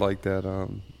that's got like that?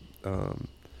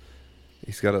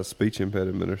 He's got a speech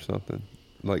impediment or something.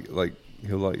 Like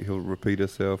he'll repeat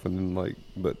himself and then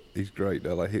but he's great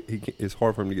though. Like it's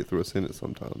hard for him to get through a sentence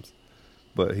sometimes.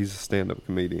 But he's a stand-up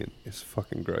comedian. It's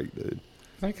fucking great, dude.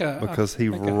 Because he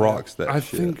rocks that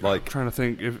shit. I'm trying to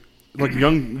think like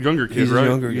younger kid, He's right? a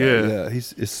younger guy. Yeah.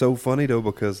 It's so funny though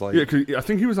because like cause I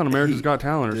think he was on America's Got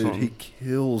Talent or something. He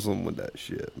kills them with that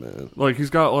shit, man. Like he's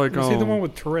got like is he the one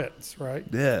with Tourette's, right?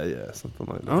 Yeah, something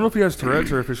like that. I don't know if he has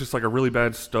Tourette's or if it's just like a really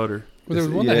bad stutter. Well, there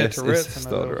was one that had Tourette's.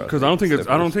 Because I don't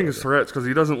think it's Tourette's because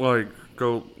he doesn't like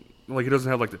go like he doesn't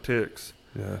have like the tics.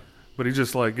 Yeah. But he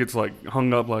just like gets like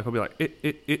hung up, like he'll be like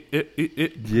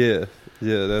it.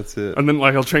 Yeah, that's it. And then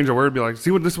like he'll change a word, and be like,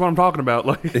 "See what this is what I'm talking about?"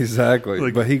 Like exactly.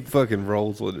 Like, but he fucking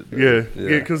rolls with it. Yeah,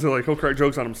 because like he'll crack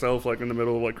jokes on himself, like in the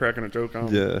middle of like cracking a joke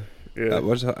on. Yeah.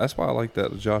 That's why I like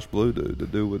that Josh Blue dude to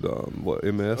do with what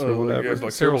MS or whatever. Yeah,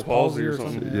 like cerebral palsy or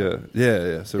something.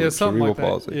 Yeah. Cerebral like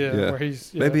palsy. Yeah, where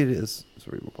he's maybe it is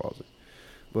cerebral palsy.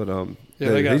 But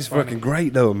he's funny. fucking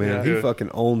great though, man. Yeah. He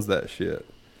fucking owns that shit.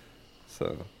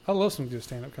 So I love some good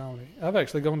stand-up comedy. I've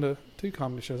actually gone to 2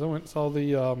 comedy shows. I went and saw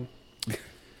the.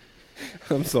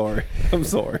 I'm sorry.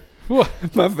 What?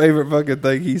 My favorite fucking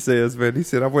thing he says, man. He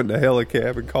said I went in a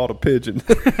helicab and caught a pigeon.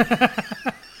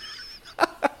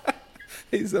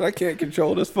 He said I can't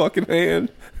control this fucking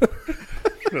hand.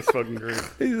 That's fucking great.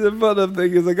 He said, "But the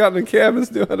thing is, I got in the cab and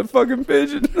still had a fucking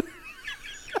pigeon."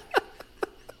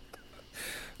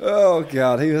 Oh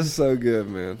God, he was so good,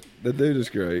 man. The dude is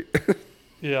great.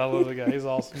 Yeah, I love the guy. He's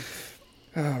awesome.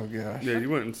 Oh gosh. Yeah, you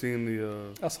went and seen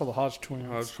the I saw the Hodge twins.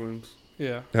 Hodge twins.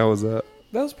 Yeah, How was that?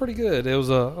 that was pretty good. It was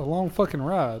a long fucking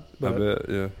ride. But, I bet.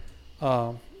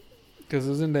 Yeah. because it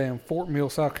was in damn Fort Mill,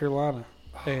 South Carolina,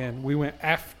 and we went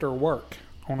after work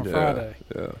on a Friday.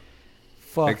 Yeah.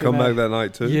 Fucking And come back that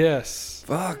night too. Yes.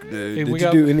 Fuck, dude. And Did we you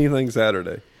got- do anything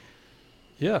Saturday?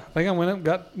 Yeah, I think I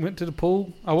went to the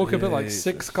pool. I woke up at like Jesus.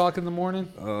 6 o'clock in the morning.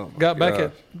 Oh. My Got back gosh.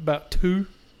 at about 2.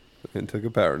 And took a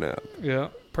power nap. Yeah,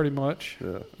 pretty much.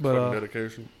 Yeah. But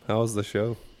dedication. How was the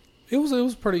show? it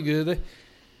was pretty good.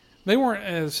 They weren't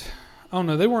as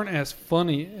they weren't as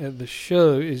funny at the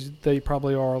show as they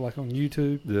probably are like on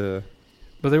YouTube. Yeah.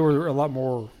 But they were a lot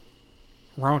more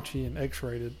raunchy and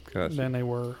X-rated Gotcha. than they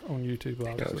were on YouTube.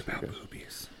 Obviously, Gotcha.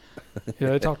 boobies. yeah,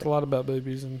 they talked a lot about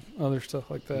boobies and other stuff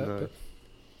like that. Nice. But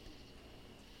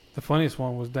the funniest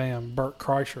one was Bert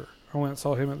Kreischer. I went and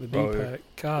saw him at the Oh, D-Pack.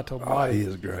 yeah. God Oh, almighty. he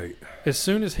is great. As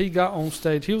soon as he got on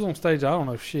stage, he was on stage, I don't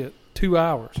know, 2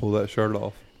 hours. Pull that shirt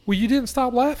off. Well, you didn't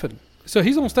stop laughing. So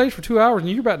he's on stage for 2 hours, and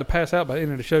you're about to pass out by the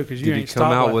end of the show because you Did ain't he come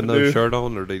stopped out with laughing. no shirt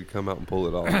on, or did he come out and pull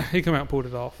it off? He come out and pulled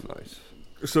it off. Nice.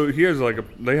 So he has like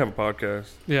they have a podcast.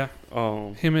 Yeah.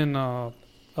 Um, Him and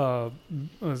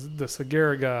the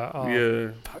Segura guy.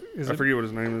 I forget what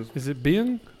his name is. Is it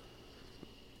Ben?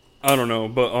 I don't know,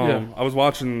 but Yeah. I was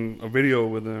watching a video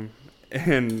with him,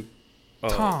 and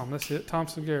Tom, that's it. Tom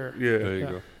Segura. yeah, There you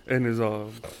Yeah. go. and his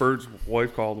Bird's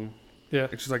wife called him, Yeah.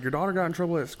 and she's like, "Your daughter got in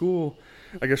trouble at school."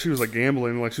 I guess she was like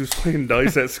gambling, like she was playing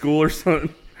dice at school or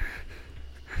something.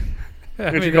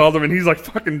 And she called him, and he's like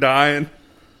fucking dying.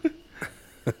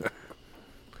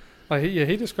 Like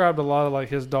he described a lot of like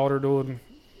his daughter doing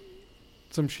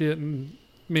some shit, and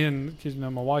me and cause, my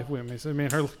wife with me, so me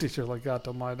and her looked at each other like, God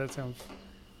almighty, that sounds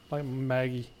like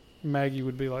Maggie. Maggie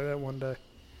would be like that one day.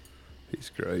 He's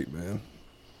great, man.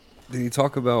 Did he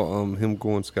talk about him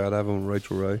going skydiving with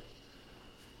Rachel Ray?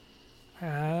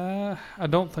 I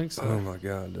don't think so. Oh my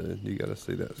God, dude! You got to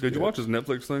see that. Did skit. you watch his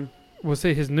Netflix thing? Well,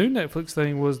 see, his new Netflix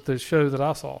thing was the show that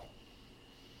I saw.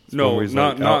 No, where he's,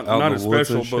 not like, out not in his the woods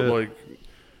special, and but shit? like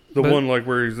the But- one like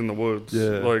where he's in the woods,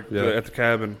 Yeah, like yeah. at the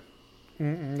cabin, I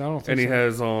don't think and he so.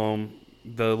 has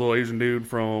the little Asian dude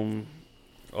from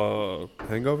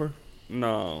Hangover?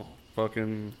 no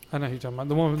fucking I know who you're talking about.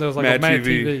 The one that was like Mad a Mad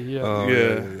TV. TV. Yeah. Oh,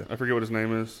 yeah, yeah. I forget what his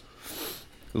name is.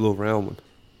 The little round one.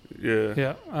 Yeah,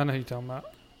 Yeah, I know who you're talking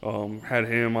about. had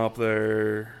him up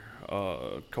there.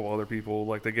 A couple other people,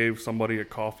 like they gave somebody a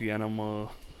coffee enema.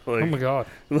 Like, Oh my God.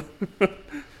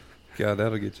 God,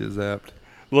 that'll get you zapped.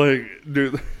 like,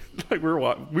 dude, like we were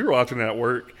watching it at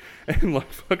work, and like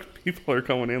fucking people are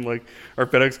coming in, like our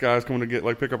FedEx guys coming to get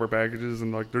like pick up our packages,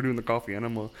 and like they're doing the coffee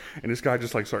enema, and this guy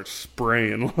just like starts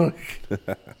spraying, like,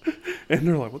 and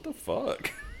they're like, "What the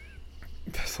fuck?"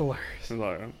 That's hilarious. It's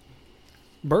like,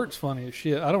 Bert's funny as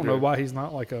shit. I don't know Yeah. why he's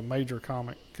not like a major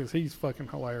comic because he's fucking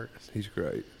hilarious. He's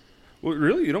great. well,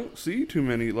 really, you don't see too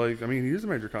many. Like, I mean, he is a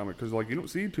major comic because like you don't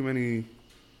see too many.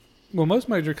 Well, most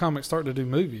major comics start to do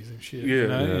movies and shit. Yeah. You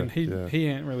know? Yeah, And yeah. he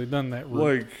ain't really done that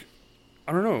route. Like,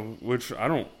 I don't know, which I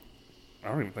don't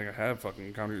even think I have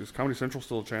fucking comedy. Is Comedy Central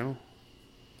still a channel?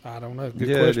 I don't know. Good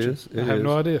Yeah, it question. is. I It have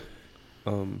no is. idea.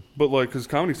 But like, because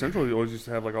Comedy Central always used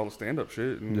to have like all the stand-up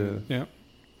shit. And Yeah. Yeah.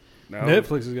 now,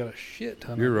 Netflix has got a shit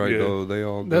ton You're of right, Yeah. though. They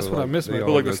all. That's go, what I miss they about- But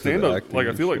all like go the to stand-up, acting like I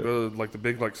and feel like shit. the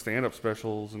big like stand-up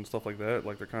specials and stuff like that,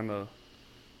 like they're kind of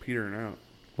petering out.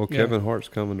 Well, Yeah. Kevin Hart's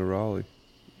coming to Raleigh.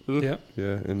 Yeah.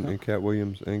 Yeah, and Cat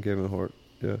Williams and Kevin Hart.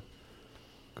 Yeah.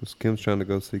 Because Kim's trying to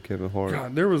go see Kevin Hart.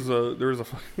 God, there's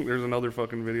another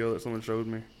fucking video that someone showed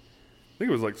me. I think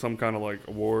it was like some kind of like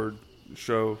award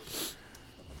show,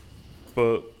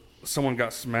 but someone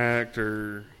got smacked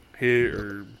or hit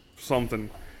or something,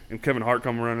 and Kevin Hart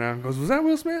comes running out and goes, "Was that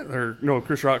Will Smith?" Or no,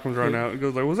 Chris Rock comes running out and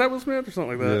goes like, "Was that Will Smith?" or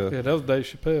something like that. Yeah, that was Dave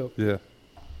Chappelle. Yeah.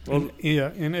 Well,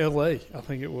 in L.A., I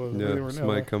think it was. Yeah, they were in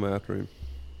somebody LA. come after him.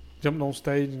 Jumped on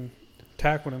stage and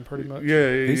tackled him pretty much.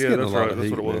 Yeah, He's getting that's a lot right. of That's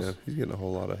heat, what it was. man. He's getting a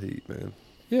whole lot of heat, man.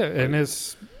 Yeah, and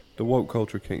it's... The woke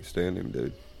culture can't stand him,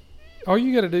 dude. All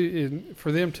you got to do is,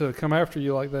 for them to come after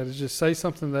you like that is just say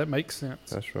something that makes sense.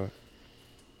 That's right.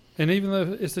 And even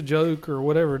though it's a joke or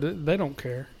whatever, they don't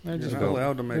care. They're You're just not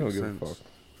allowed to make They don't give a sense. fuck.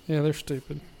 Yeah, they're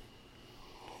stupid.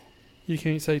 You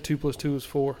can't say 2 + 2 is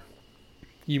 4.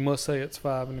 You must say it's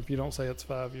 5, and if you don't say it's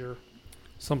 5, you're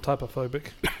some type of phobic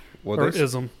Well, or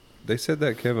ism. they said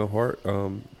that Kevin Hart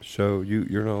show,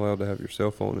 you're not allowed to have your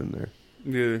cell phone in there.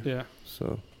 Yeah. Yeah.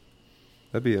 So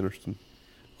that'd be interesting.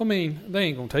 I mean, they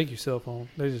ain't gonna take your cell phone.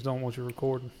 They just don't want you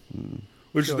recording. Mm.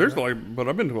 Which Sure, there's yeah. like, but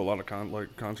I've been to a lot of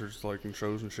concerts like and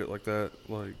shows and shit like that,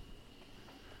 like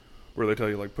where they tell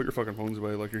you like put your fucking phones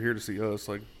away, like you're here to see us,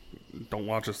 like don't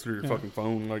watch us through your Yeah. fucking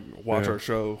phone, like watch Yeah. our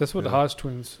show. That's what the Yeah. Hodge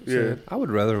twins said. I would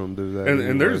rather them do that. And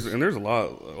anyways. there's a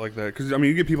lot like that because I mean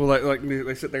you get people that like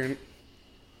they sit there and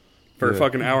for a Yeah.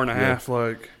 fucking hour and a Yeah. half,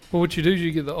 like Well, what you do is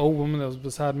you get the old woman that was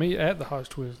beside me at the Hodge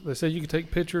twins. They said you could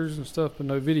take pictures and stuff, but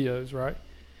no videos, right?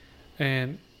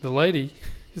 And the lady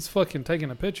is fucking taking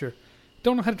a picture.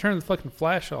 Don't know how to turn the fucking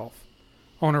flash off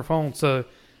on her phone. So,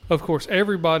 of course,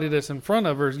 everybody that's in front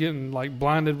of her is getting like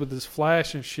blinded with this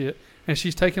flash and shit. And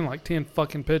she's taking like 10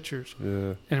 fucking pictures.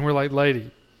 Yeah. And we're like,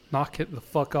 lady, knock it the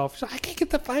fuck off. She's like, I can't get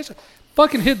the flash off.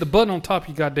 Fucking hit the button on top,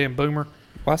 you goddamn boomer.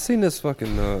 Well, I seen this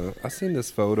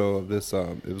photo of this.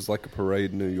 It was like a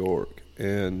parade in New York,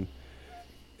 and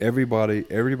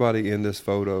everybody in this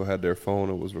photo had their phone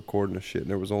and was recording the shit. And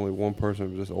there was only one person,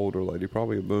 it was this older lady,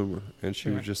 probably a boomer, and she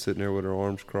was just sitting there with her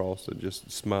arms crossed and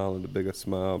just smiling the biggest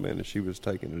smile, man. And she was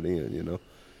taking it in, you know.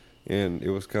 And it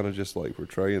was kind of just like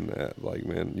portraying that, like,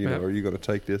 man, you know, are you going to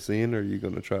take this in, or are you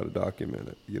going to try to document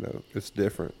it? You know, it's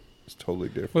different. It's totally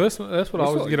different. Well, that's what I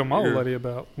always like get on my old your- lady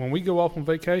about. When we go off on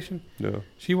vacation, No.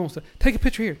 she wants to take a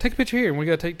picture here, take a picture here, and we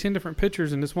got to take 10 different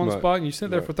pictures in this one Right. spot, and you sit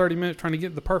there Right. for 30 minutes trying to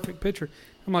get the perfect picture.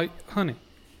 I'm like, honey,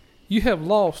 you have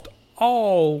lost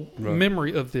all Right.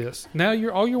 memory of this. Now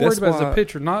all you're That's worried about is why- the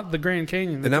picture, not the Grand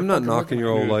Canyon. that And I'm you're not fucking knocking looking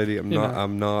your at. old lady. You know.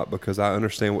 I'm not, because I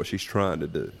understand what she's trying to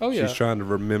do. Oh, yeah. She's trying to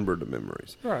remember the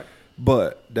memories. Right.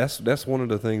 But that's one of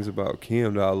the things about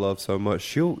Kim that I love so much.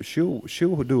 She'll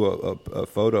do a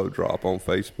photo drop on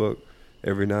Facebook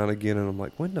every now and again, and I'm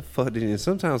like, when the fuck did you? And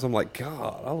sometimes I'm like,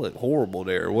 God, I look horrible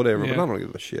there or whatever, Yeah. but I don't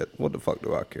give a shit. What the fuck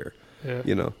do I care? Yeah.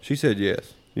 You know, she said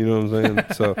yes. You know what I'm saying?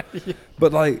 So,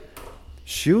 but like,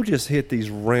 she'll just hit these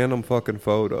random fucking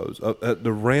photos at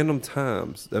the random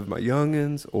times of my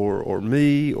youngins or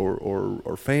me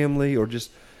or family or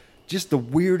just the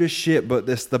weirdest shit, but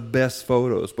it's the best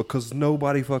photos because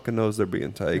nobody fucking knows they're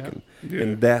being taken. Yeah.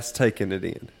 And that's taking it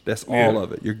in. That's all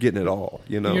of it. You're getting it all,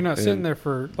 you know. You're not sitting there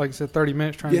for, like I said, 30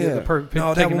 minutes trying to get the perfect picture.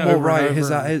 No, that taking one it more over and right.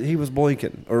 His over eye, he was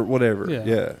blinking or whatever. Yeah.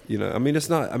 Yeah. You know, I mean, it's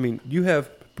not, I mean, you have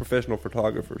professional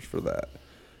photographers for that,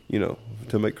 you know,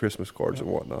 to make Christmas cards and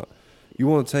whatnot. You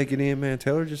want to take it in, man,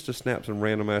 tell her just to snap some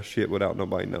random ass shit without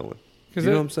nobody knowing. You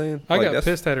know what I'm saying? I Like, got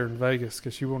pissed at her in Vegas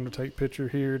because she wanted to take picture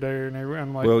here, there, and everywhere.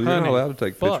 I'm like, well, you're honey, not allowed to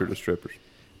take fuck. pictures of strippers.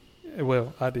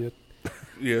 Well, I did.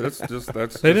 yeah, that's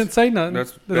They didn't say nothing.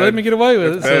 that's They bad- let me get away with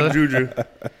it. that's bad So. juju.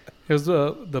 It was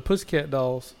the Pussycat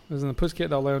Dolls. It was in the Pussycat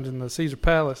Doll Lounge in the Caesar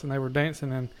Palace, and they were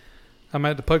dancing, and I'm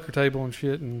at the poker table and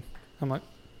shit, and I'm like,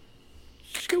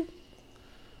 "Scoop."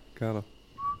 Kind of.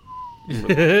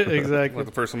 Exactly. Like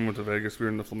the first time we went to Vegas, we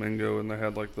were in the Flamingo, and they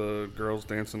had like the girls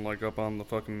dancing like up on the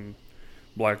fucking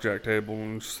blackjack table,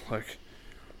 and just like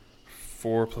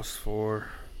 4 + 4,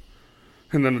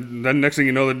 and then next thing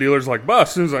you know, the dealer's like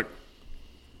bust, and it's like,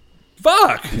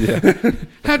 fuck, Yeah.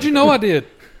 How'd you know I did?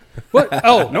 What?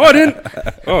 Oh, no, I didn't.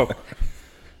 Oh,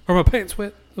 are my pants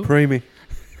wet? Ooh. Preemie.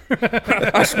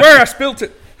 I swear I spilt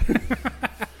it.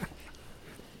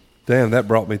 Damn, that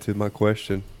brought me to my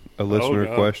question. A listener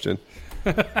God. question.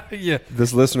 Yeah.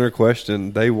 This listener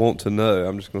question, they want to know.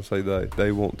 I'm just going to say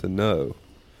they want to know.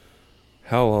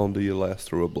 How long do you last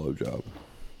through a blowjob?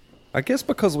 I guess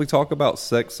because we talk about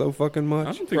sex so fucking I much.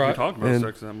 don't think we Right. talk about And-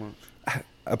 sex that much.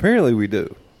 Apparently we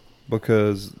do.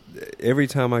 Because every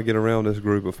time I get around this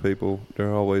group of people,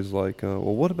 they're always like, well,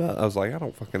 what about? I was like, I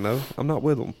don't fucking know. I'm not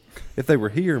with them. If they were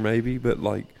here, maybe. But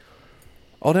like,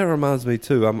 Oh, that reminds me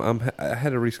too. I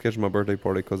had to reschedule my birthday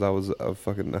party because I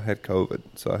had COVID,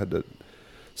 so I had to.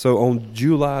 So on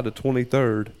July the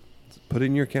 23rd, put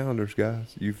in your calendars,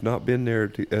 guys. You've not been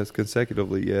there as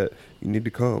consecutively yet. You need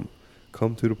to come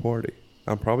to the party.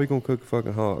 I'm probably gonna cook a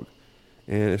fucking hog,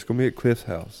 and it's gonna be at Cliff's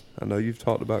house. I know you've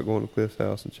talked about going to Cliff's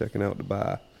house and checking out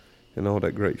Dubai and all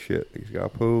that great shit. He's got a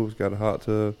pool, he's got a hot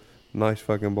tub, nice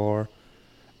fucking bar.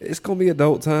 It's gonna be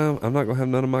adult time. I'm not gonna have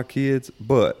none of my kids,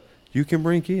 but you can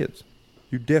bring kids.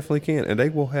 You definitely can, and they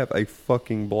will have a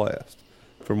fucking blast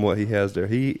from what he has there.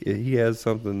 He has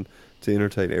something to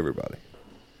entertain everybody.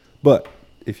 But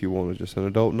if you want just an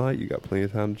adult night, you got plenty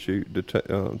of time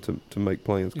to make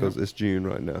plans because it's June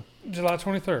right now. July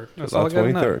 23rd. That's July all I got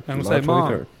to know. 23rd. I'm July going to say,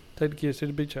 Mom, 23rd. take the kids to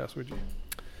the beach house with you.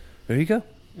 There you go.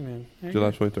 And then,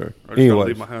 July 23rd. I just gotta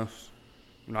leave my house.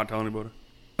 I'm not telling anybody.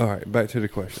 All right, back to the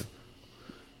question.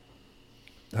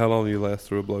 How long do you last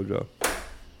through a blowjob?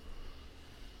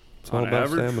 It's all On about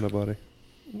average? stamina, buddy.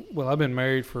 Well, I've been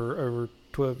married for over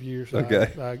 12 years.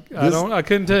 Okay. I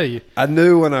couldn't tell you. I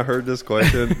knew when I heard this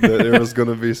question that there was going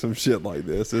to be some shit like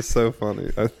this. It's so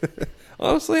funny.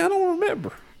 Honestly, I don't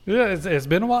remember. Yeah, it's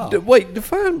been a while. Wait,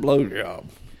 define blowjob.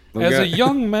 Okay. As a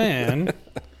young man,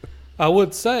 I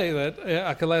would say that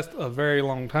I could last a very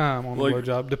long time on a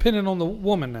blowjob, depending on the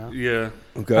woman now. Yeah.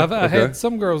 Okay. I had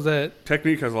some girls that...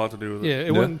 Technique has a lot to do with it. Yeah,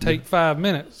 it wouldn't take 5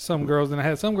 minutes. Some girls, and I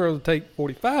had some girls that take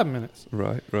 45 minutes.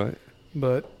 Right.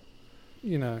 But,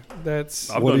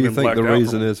 that's... What do you think the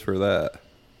reason is for that?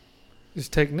 It's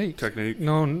technique.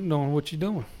 Knowing what you're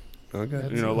doing.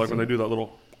 Okay. Like when they do that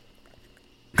little...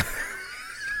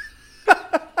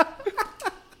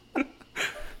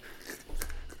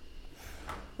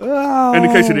 Oh. And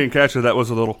in case you didn't catch it, that was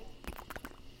a little...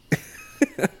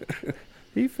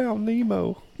 He found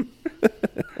Nemo.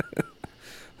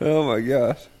 Oh my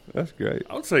gosh. That's great.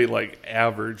 I would say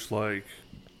average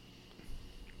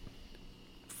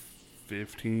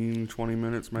 15, 20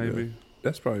 minutes maybe. Yeah.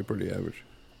 That's probably pretty average,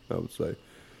 I would say.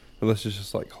 Unless it's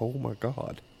just oh my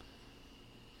God.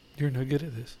 You're no good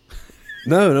at this.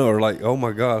 No, or oh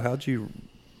my God, how'd you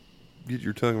get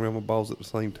your tongue around my balls at the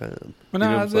same time?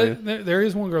 Well, there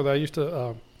is one girl that I used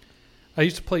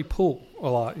to play pool a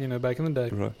lot, back in the day.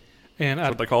 Right. And That's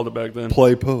what they called it back then.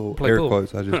 Play pool. Play air pool.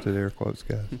 Quotes. I just did air quotes,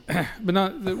 guys.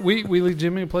 But we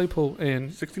legitimately play pool,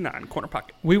 and 69 corner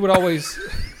pocket. we would always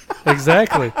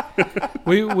exactly.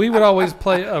 We would always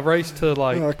play a race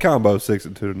to combo 6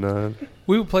 and 2 to 9.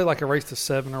 We would play a race to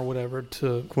 7 or whatever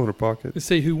to corner pocket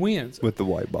see who wins with the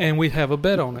white ball, and we'd have a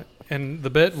bet on it, and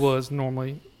the bet was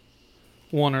normally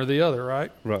one or the other,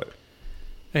 right? Right.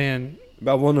 And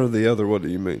about one or the other, what do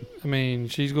you mean? I mean,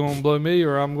 she's going to blow me,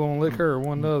 or I'm going to lick her, or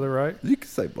one or the other, right? You can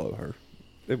say blow her.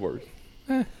 It works.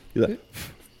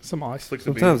 Some ice.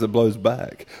 Sometimes it blows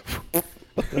back.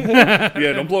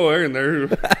 Yeah, don't blow air in there.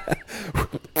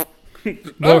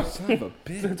 Blow. Son of a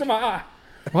bitch. It's in my eye.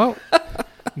 Well,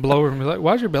 blow her and be like,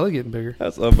 why's your belly getting bigger?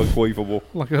 That's unbequeathable.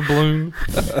 Like a balloon.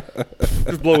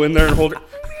 Just blow in there and hold it.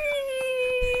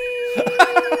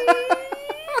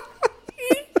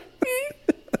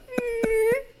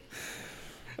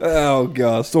 Oh,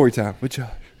 God. Story time with Josh.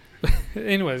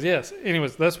 Anyways,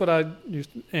 that's what I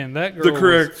used to, and that girl... The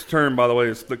correct term, by the way,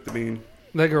 is flick the bean.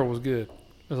 That girl was good.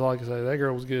 That's all I can say. That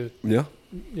girl was good. Yeah?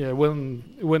 Yeah, it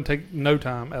wouldn't take no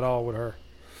time at all with her.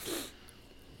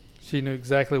 She knew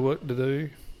exactly what to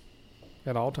do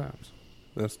at all times.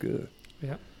 That's good.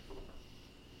 Yeah.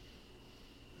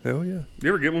 Hell yeah. You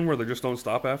ever get one where they just don't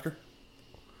stop after?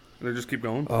 And they just keep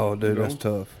going? Oh, dude, that's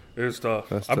tough. It is tough.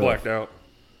 That's I tough. blacked out.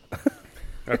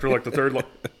 After the third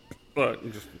but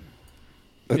you just...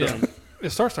 Yeah.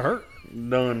 It starts to hurt.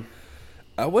 Done.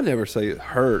 I would never say it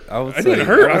hurt. I would say didn't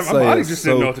hurt. I would My say body it's just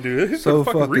didn't know what to do. It hit so the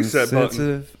fucking fucking reset button.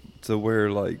 sensitive to where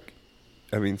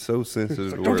so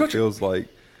sensitive to don't where it touch feels like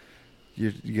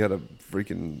you got a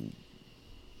freaking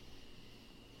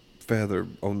feather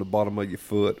on the bottom of your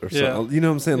foot or something. You know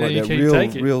what I'm saying? Yeah, Like you that can't real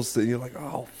take it. real. You're like,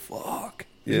 oh fuck.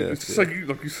 Yeah. It's just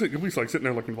you'll be sitting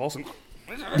there convulsing.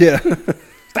 Yeah.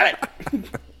 Stop it!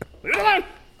 Leave it alone!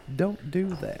 Don't do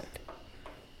that.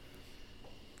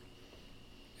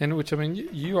 And which, I mean,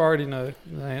 you already know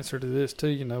the answer to this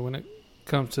too, when it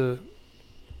comes to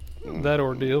that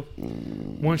ordeal.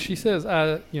 When she says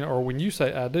or when you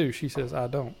say I do, she says I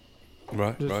don't.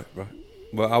 Right.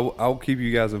 Well, I'll keep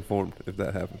you guys informed if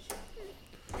that happens.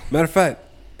 Matter of fact,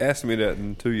 ask me that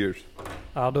in 2 years.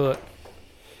 I'll do it.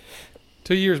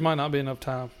 2 years might not be enough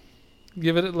time.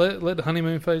 Give it, let the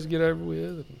honeymoon phase get over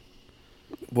with.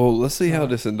 Well, let's see how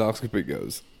this endoscopy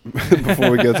goes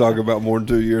before we go talk about more than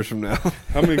 2 years from now.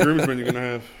 How many groomsmen are you going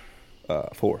to have?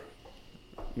 4.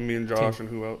 Me and Josh and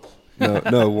who else?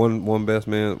 No, one best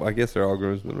man. I guess they're all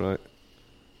groomsmen, right?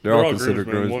 They're all considered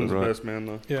groomsmen, One's right? the best man,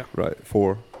 though. Yeah. Right,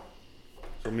 4.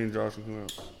 So me and Josh and who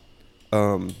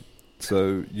else?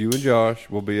 So you and Josh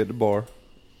will be at the bar.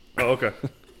 Oh, okay.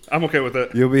 I'm okay with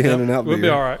that. You'll be handing out beer. We'll be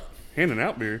all right. Handing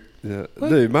out beer? Yeah.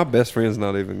 Dude, my best friend's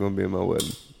not even going to be in my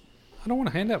wedding. I don't want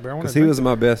to hand out beer. I want to. Because he was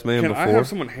my best man Can before. I have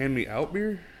someone hand me out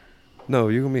beer? No,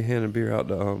 you're going to be handing beer out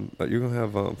to, you're going to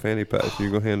have fanny packs. You're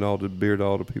going to hand all the beer to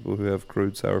all the people who have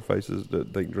crude, sour faces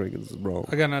that think drinking is wrong.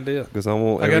 I got an idea. Because I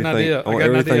want I got an everything, idea. I want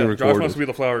everything recorded. Josh wants to be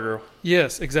the flower girl.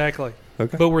 Yes, exactly.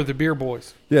 Okay. But we're the beer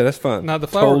boys. Yeah, that's fine. Not the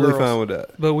flower Totally girls. fine with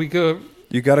that. But we go.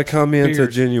 You got to come in to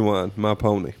Beers. Genuine, my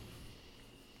pony.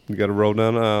 You got to roll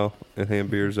down the aisle and hand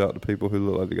beers out to people who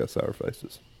look like they got sour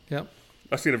faces. Yep.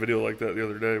 I seen a video like that the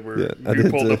other day where I you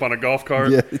did pulled too. up on a golf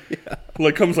cart. Yeah.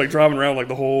 Like comes like driving around like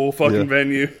the whole fucking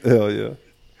venue. Hell yeah.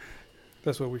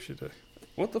 That's what we should do.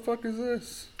 What the fuck is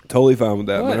this? Totally fine with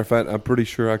that. What? Matter of fact, I'm pretty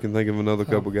sure I can think of another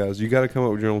couple guys. You got to come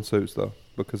up with your own suits, though,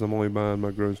 because I'm only buying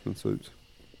my groomsmen suits.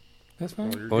 That's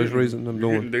fine. Well, Only reason I'm you're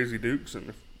doing. getting Daisy Dukes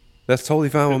and That's totally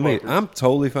fine with me. Walkers. I'm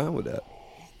totally fine with that.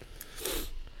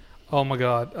 Oh my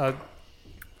God.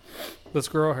 Let's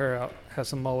grow our hair out. Have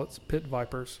some mullets, pit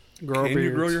vipers. Grow our can beards.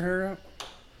 you grow your hair out?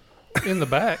 In the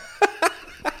back.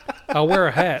 I'll wear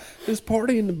a hat. It's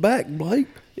party in the back, Blake.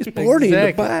 It's party in the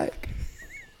Exactly. back.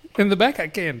 In the back I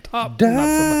can. Top. Not so much.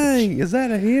 Dang, is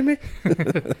that a Hemi?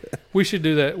 We should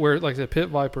do that. Wear, like I said, pit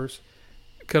vipers,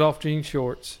 cut off jean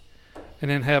shorts, and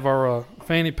then have our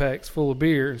fanny packs full of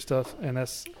beer and stuff. And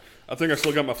that's. I think I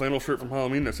still got my flannel shirt from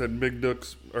Halloween that said Big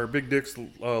Dick's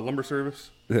Lumber Service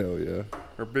Hell yeah.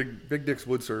 or Big Dick's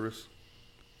Wood Service.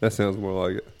 That sounds more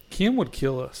like it. Kim would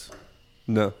kill us.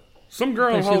 No. Some girl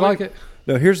on Think she Halloween. like it?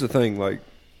 No, here's the thing. Like,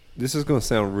 this is going to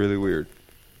sound really weird,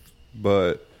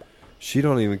 but she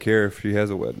don't even care if she has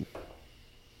a wedding.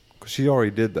 Because she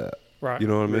already did that. Right. You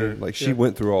know what I mean? Yeah. Like, she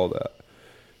went through all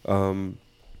that.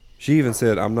 She even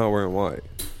said, I'm not wearing white.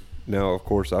 Now, of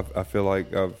course, I feel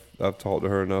like I've talked to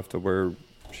her enough to where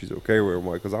she's okay wearing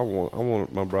white because I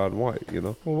want my bride in white, you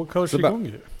know? Well, what color It's she about- going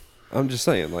to get? I'm just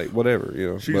saying, like, whatever, you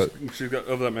know. She's got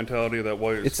of that mentality that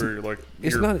white is for like.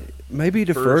 It's your not maybe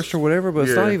the first or whatever, but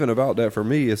it's not Yeah. even about that for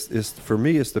me. It's for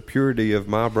me, it's the purity of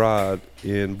my bride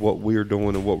in what we're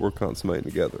doing and what we're consummating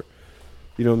together.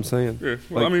 You know what I'm saying? Yeah.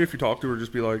 Well, Like- I mean, if you talk to her,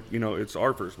 just be like, it's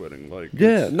our first wedding. Like. Yeah,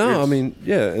 it's- no, I it's- mean,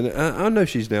 yeah, and I know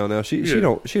she's down now. She Yeah.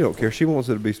 don't care. She wants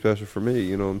it to be special for me.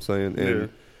 You know what I'm saying? And Yeah.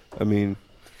 I mean,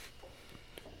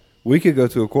 we could go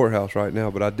to a courthouse right now,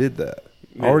 but I did that.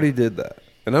 I Yeah. already did that.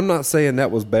 And I'm not saying that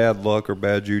was bad luck or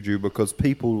bad juju because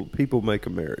people make a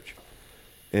marriage.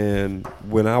 And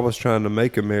when I was trying to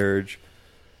make a marriage,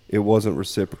 it wasn't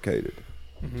reciprocated.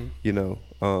 Mm-hmm. You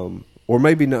know, or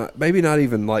maybe not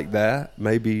even like that.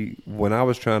 Maybe when I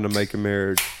was trying to make a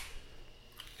marriage,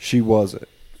 she wasn't.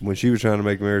 When she was trying to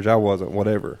make a marriage, I wasn't.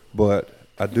 Whatever. But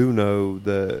I do know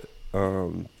that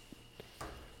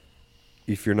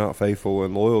if you're not faithful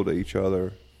and loyal to each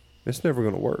other, it's never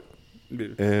going to work. Yeah.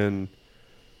 And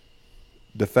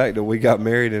the fact that we got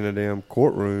married in a damn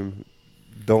courtroom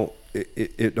don't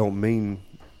mean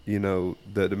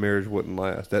that the marriage wouldn't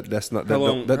last. That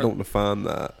don't define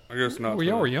that. I guess not. Well,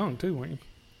 y'all were young too, weren't you?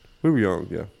 We were young,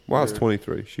 yeah. Well, I was Yeah.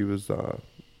 23. She was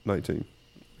 19.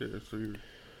 Yeah. So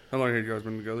how long had you guys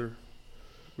been together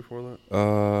before that?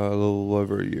 A little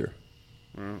over a year.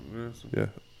 Yeah. So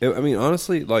Yeah. I mean,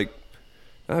 honestly, like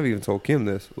I've even told Kim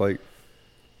this. Like,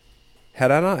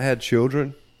 had I not had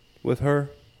children with her,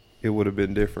 it would have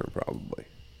been different, probably.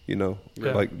 You know,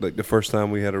 Yeah. like the first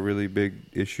time we had a really big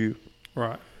issue.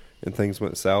 Right. And things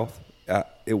went south,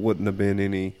 it wouldn't have been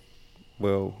any.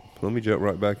 Well, let me jump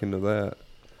right back into that.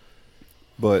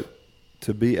 But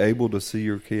to be able to see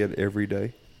your kid every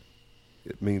day,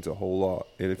 it means a whole lot.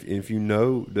 And if you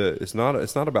know that it's not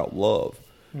about love,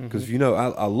 because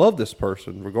I love this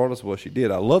person regardless of what she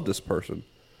did. I love this person,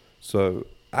 so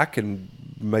I can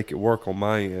make it work on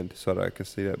my end so that I can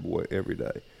see that boy every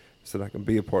day, so that I can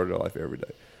be a part of their life every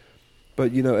day.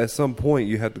 But at some point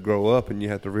you have to grow up and you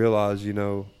have to realize,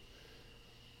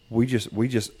 we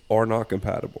just are not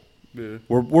compatible. yeah.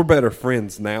 We're better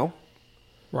friends now,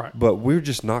 Right. but we're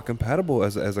just not compatible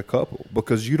as a couple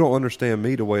because you don't understand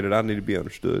me the way that I need to be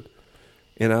understood,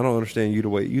 and I don't understand you the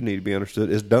way you need to be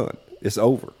understood. It's done. It's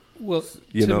over. Well,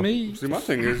 You to know. me, See, my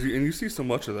thing is, and you see so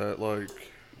much of that, like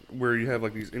where you have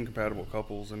like these incompatible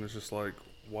couples, and it's just like,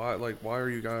 why are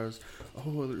you guys? Oh,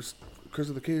 well, there's because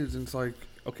of the kids, and it's like,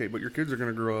 okay, but your kids are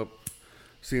gonna grow up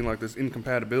seeing like this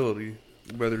incompatibility.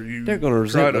 Whether you They're going to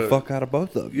resent the fuck out of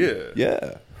both of you.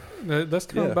 Yeah. Yeah. that's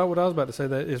kind of about what I was about to say.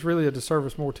 That it's really a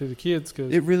disservice more to the kids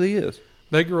because It really is.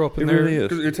 they grew up in It there. really is.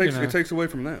 Because it takes away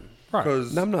from them. Right.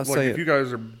 Because I'm not like, saying if you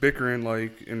guys are bickering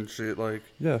like and shit, like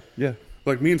yeah.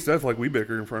 like me and Steph, like we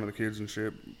bicker in front of the kids and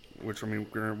shit. Which I mean,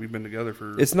 we've been together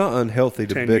for it's not unhealthy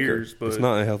to 10 bicker. years, but it's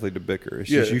not unhealthy to bicker. It's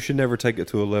just you should never take it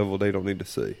to a level they don't need to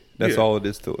see. That's all it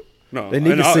is to it. No, they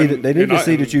need to see that. They need to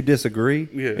see that you disagree,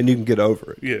 yeah, and you can get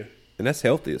over it. Yeah, and that's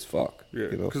healthy as fuck.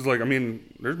 Yeah, you know? Because like I mean,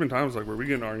 there's been times like where we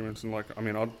get in arguments and like I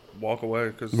mean I'll walk away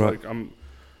because right. like I'm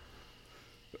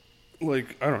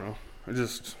like I don't know. I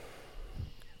just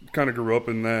kind of grew up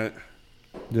in that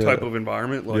type of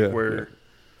environment, like where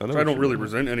I don't really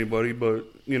resent anybody, but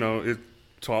you know it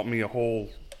taught me a whole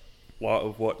lot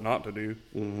of what not to do.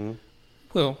 Mm-hmm.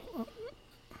 Well,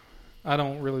 I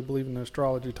don't really believe in the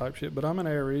astrology type shit, but I'm an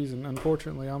Aries, and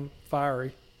unfortunately I'm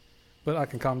fiery, but I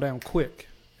can calm down quick,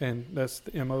 and that's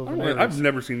the MO of an Aries. I've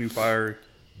never seen you fiery.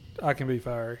 I can be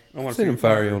fiery. I've seen him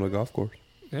fiery on a golf course.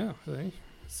 Yeah,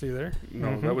 see there?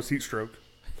 No, that was heat stroke.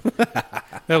 That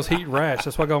was heat rash.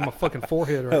 That's why I got on my fucking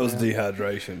forehead right now. That was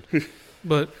dehydration.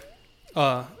 But,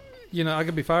 you know, I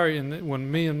could be fiery, and when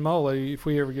me and Molly, if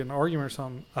we ever get in an argument or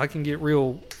something, I can get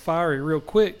real fiery real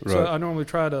quick. Right. So I normally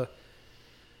try to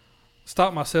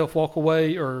stop myself, walk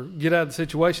away, or get out of the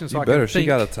situation so I can think. She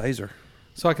got a taser.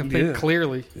 So I can think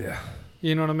clearly. Yeah.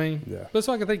 You know what I mean? Yeah. But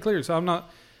so I can think clearly. So I'm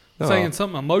not saying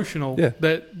something emotional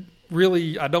that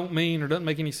really I don't mean or doesn't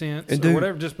make any sense or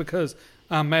whatever just because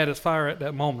I'm mad as fire at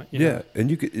that moment. You know?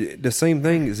 And you could, the same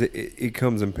thing is it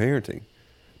comes in parenting.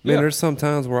 Man, there's some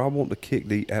times where I want to kick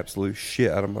the absolute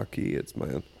shit out of my kids,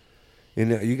 man.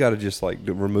 And you got to just like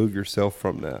remove yourself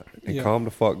from that and calm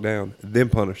the fuck down, then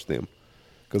punish them.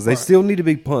 Because they still need to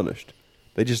be punished.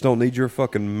 They just don't need your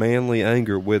fucking manly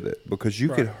anger with it because you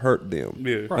could hurt them.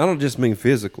 Yeah. I don't just mean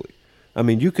physically. I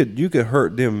mean, you could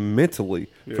hurt them mentally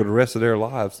for the rest of their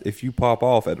lives if you pop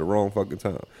off at the wrong fucking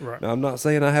time. Right. Now, I'm not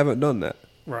saying I haven't done that.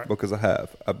 Right. Because I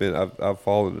have. I've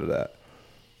fallen into that.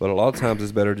 But a lot of times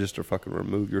it's better just to fucking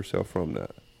remove yourself from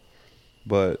that.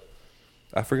 But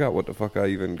I forgot what the fuck I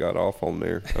even got off on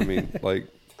there. I mean, like,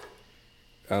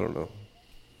 I don't know.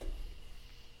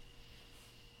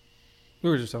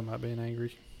 We were just talking about being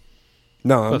angry.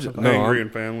 No, I'm just angry in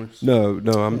families. No,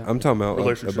 I'm talking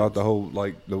about the whole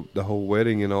like the whole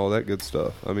wedding and all that good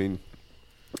stuff. I mean,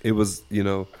 it was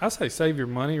I say save your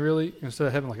money really instead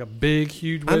of having like a big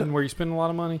huge wedding where you spend a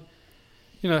lot of money.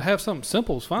 Have something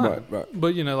simple is fine. Right.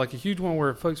 But like a huge one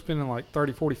where folks spending like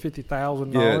 $30,000, $40,000,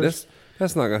 $50,000. Yeah,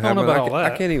 that's not gonna happen.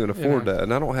 I can't even afford that,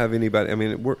 and I don't have anybody. I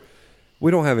mean,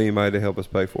 we don't have anybody to help us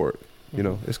pay for it.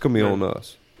 It's gonna be on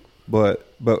us. But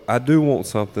I do want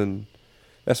something.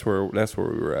 That's where we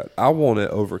were at. I want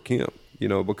it over Kim,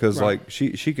 because like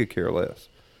she could care less,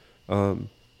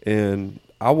 and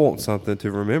I want something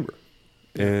to remember,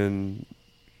 and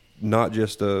not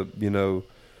just a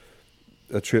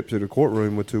trip to the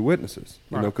courtroom with two witnesses,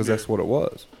 because that's what it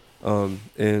was.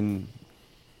 And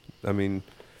I mean,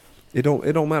 it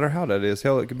don't matter how that is.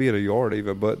 Hell, it could be in a yard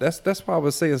even. But that's why I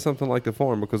was saying something like the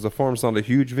farm, because the farm's not a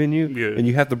huge venue, and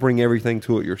you have to bring everything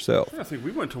to it yourself. I think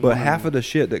we went to but half of the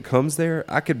shit that comes there,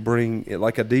 I could bring it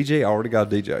like a DJ. I already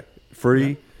got a DJ.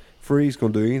 Free's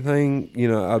gonna do anything.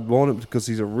 I'd want him because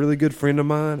he's a really good friend of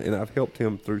mine, and I've helped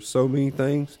him through so many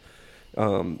things.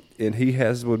 And he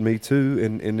has with me too,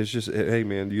 and it's just, hey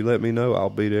man, you let me know,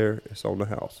 I'll be there. It's on the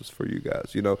house. It's for you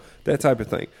guys, that type of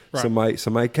thing. Right.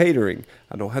 Somebody catering.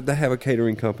 I don't have to have a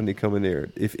catering company coming there.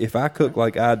 If I cook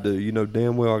like I do,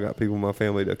 damn well I got people in my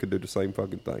family that could do the same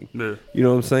fucking thing. Yeah. You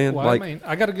know what I'm saying? Well,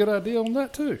 I got a good idea on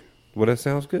that too. Well, that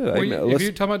sounds good. If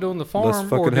you're talking about doing the farm, let's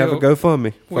fucking have a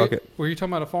GoFundMe. Fuck it. Were you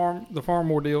talking about the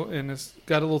farm ordeal, and it's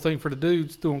got a little thing for the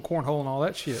dudes doing cornhole and all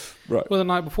that shit. Right. Well, the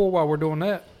night before while we're doing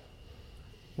that,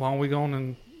 why don't we go on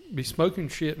and be smoking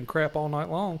shit and crap all night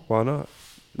long? Why not?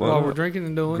 While we're drinking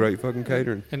and doing great fucking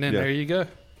catering. And then there you go.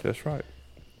 That's right.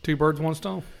 2 birds, 1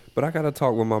 stone. But I got to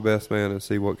talk with my best man and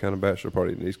see what kind of bachelor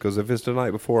party he needs. Because if it's the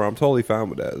night before, I'm totally fine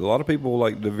with that. A lot of people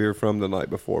like to veer from the night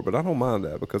before, but I don't mind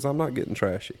that because I'm not getting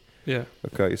trashy. Yeah.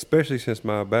 Okay. Especially since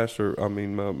my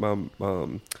my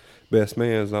best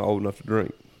man is not old enough to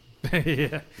drink.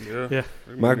 Yeah.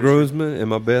 My groomsman and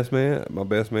my best man's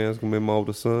gonna be my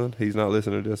oldest son. He's not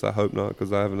listening to this. I hope not,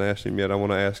 because I haven't asked him yet. I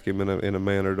want to ask him in a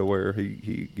manner to where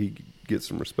he gets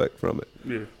some respect from it.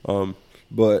 Yeah.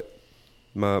 But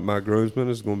my groomsman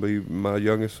is gonna be my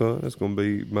youngest son. It's gonna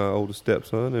be my oldest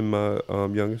stepson and my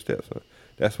youngest stepson.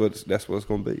 That's what it's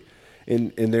gonna be.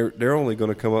 And they're only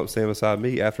gonna come up stand beside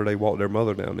me after they walk their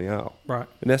mother down the aisle. Right.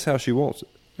 And that's how she wants it.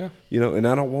 Yeah. And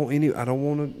I don't want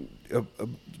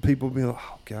people being like,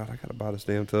 oh God, I gotta buy this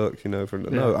damn tux,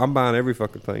 No, I'm buying every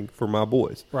fucking thing for my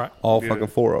boys. Right. All fucking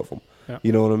 4 of them. Yeah.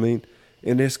 You know what I mean?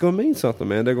 And it's gonna mean something,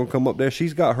 man. They're gonna come up there.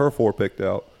 She's got her 4 picked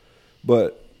out,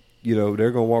 but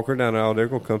they're going to walk her down the aisle. They're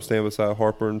going to come stand beside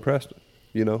Harper and Preston,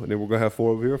 and then we're going to have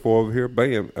 4 over here,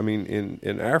 bam. I mean,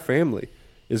 in our family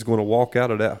is going to walk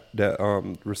out of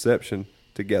that reception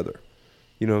together.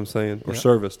 You know what I'm saying? Or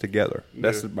service together.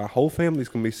 That's my whole family's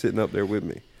going to be sitting up there with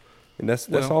me. And that's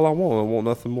all I want. I want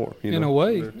nothing more. In a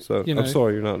way. So I'm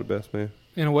sorry you're not the best man.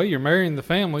 In a way, you're marrying the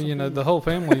family. The whole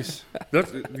family's.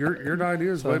 That's your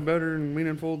idea is way better and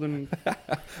meaningful than.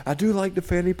 I do like the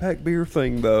fanny pack beer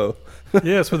thing, though.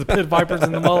 Yes, with the pit vipers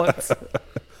and the mullets.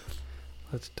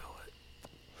 Let's do it.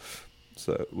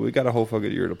 So we got a whole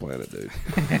fucking year to plan it,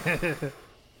 dude.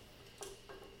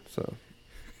 So,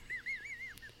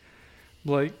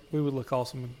 Blake, we would look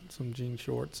awesome in some jean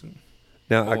shorts and.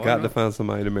 Now I got to find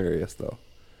somebody to marry us though,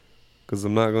 because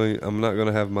I'm not going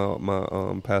to have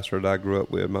my pastor that I grew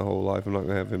up with my whole life. I'm not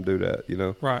going to have him do that.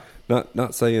 Right.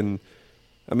 Not saying.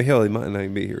 I mean, hell, he might not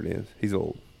even be here then. He's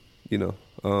old.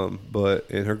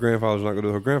 But her grandfather's not going to do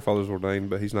it. Her grandfather's ordained,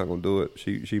 but he's not going to do it.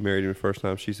 She married him the first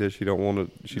time. She said she don't want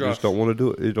to. She Josh, just don't want to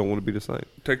do it. It don't want to be the same.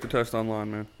 Take the test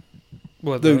online, man.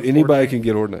 What, dude? Anybody can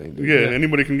get ordained. Dude. Yeah,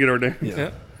 anybody can get ordained.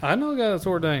 Yeah. I know a guy that's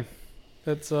ordained.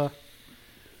 That's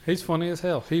he's funny as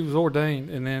hell. He was ordained,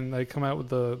 and then they come out with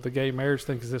the gay marriage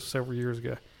thing because this was several years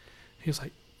ago. He was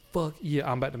like, "Fuck yeah,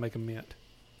 I'm about to make a mint."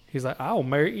 He's like, "I'll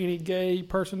marry any gay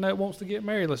person that wants to get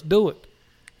married. Let's do it."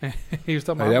 And he was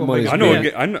talking about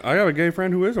I have a gay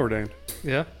friend who is ordained.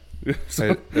 Yeah.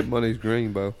 Hey, that money's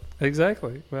green, Bo.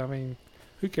 Exactly. Well, I mean,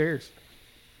 who cares?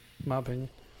 In my opinion.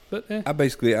 But I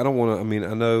don't want to. I mean,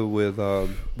 I know with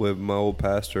my old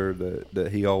pastor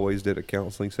that he always did a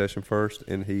counseling session first,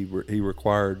 and he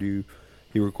required you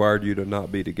to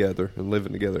not be together and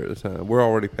living together at the time. We're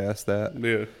already past that.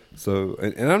 Yeah. So,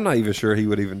 and I'm not even sure he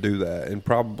would even do that. And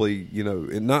probably,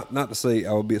 and not to say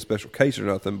I would be a special case or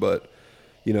nothing, but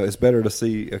it's better to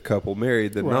see a couple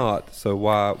married than not. So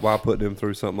why put them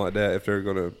through something like that if they're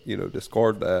going to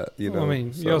discard that? Well, I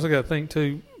mean, you also got to think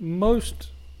too.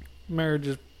 Most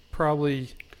marriages. Probably,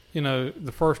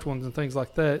 the first ones and things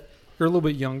like that, you're a little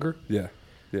bit younger. Yeah.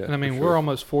 And I mean, we're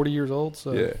almost 40 years old,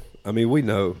 so. Yeah. I mean, we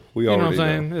know. We already know. You know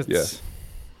what I'm saying? It's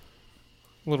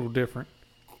a little different.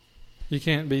 You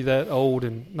can't be that old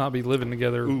and not be living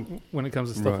together when it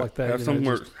comes to stuff like that. Have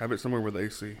it somewhere with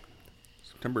AC.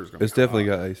 September is going to be It's definitely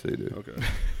got AC, dude. Okay.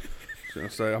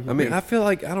 I feel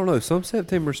like I don't know. Some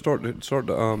September start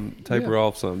to taper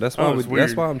off some. That's why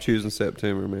that's why I'm choosing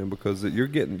September, man, because you're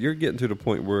getting to the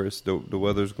point where it's the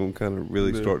weather's going to kind of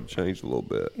really start to change a little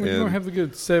bit. We're going to have the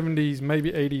good 70s,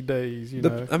 maybe 80 days.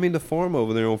 I mean, the farm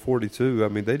over there on 42. I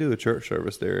mean, they do a church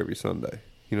service there every Sunday.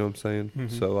 You know what I'm saying?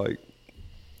 Mm-hmm. So like,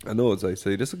 I know it's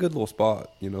AC. This is a good little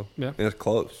spot. Yeah, and it's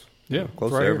close. Yeah,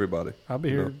 close to everybody. Here. I'll be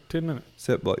here 10 minutes.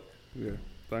 Except Blake. Yeah,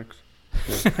 thanks.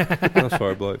 Yeah. I'm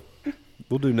sorry, Blake.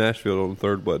 We'll do Nashville on the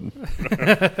third wedding.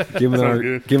 Kim and I are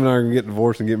going to get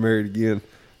divorced and get married again.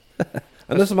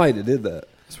 I know somebody that did that.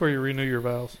 That's where you renew your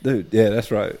vows. Dude, yeah, that's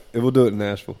right. And we'll do it in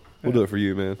Nashville. We'll do it for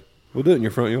you, man. We'll do it in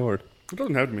your front yard. It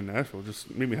doesn't have to be Nashville.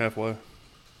 Just meet me halfway.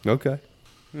 Okay.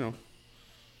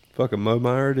 Fucking Mo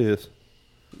Meyer it is.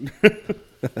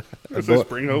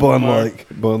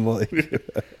 Bun Lake.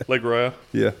 Lake Raya.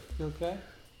 Yeah. You okay?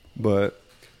 But.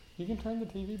 You can turn the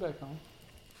TV back on.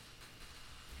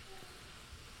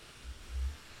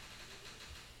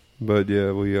 But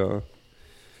yeah, we I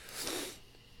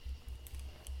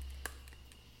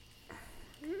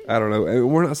don't know.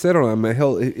 We're not set on it. I mean,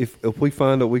 hell, if we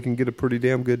find that we can get a pretty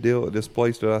damn good deal at this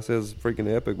place that I said is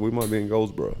freaking epic, we might be in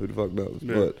Goldsboro. Who the fuck knows?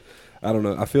 Yeah. But I don't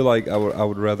know. I feel like I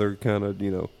would rather kind of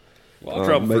I'll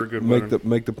travel for a good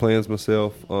make the plans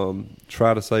myself.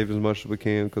 Try to save as much as we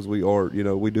can because we are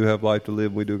we do have life to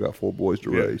live. We do got 4 boys to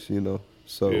raise.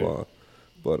 So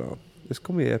but it's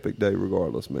going to be an epic day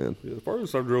regardless, man. Yeah, the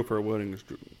farthest I've drove for a wedding is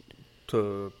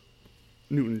to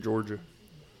Newton, Georgia.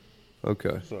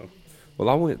 Okay. So, well,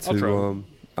 I went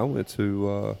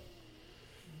to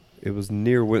it was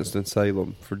near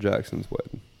Winston-Salem for Jackson's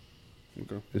wedding.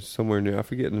 Okay. It's somewhere near, I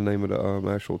forget the name of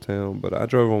the actual town, but I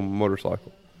drove on a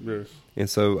motorcycle. Yes. And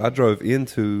so I drove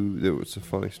it was a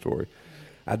funny story.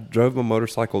 I drove my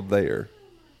motorcycle there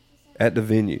at the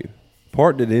venue.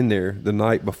 Parked it in there the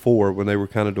night before when they were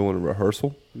kind of doing a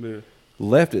rehearsal. Yeah.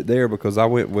 Left it there because I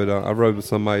went with I rode with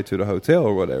somebody to the hotel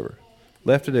or whatever.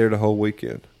 Left it there the whole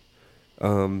weekend.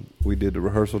 We did the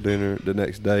rehearsal dinner. The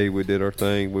next day we did our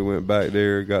thing. We went back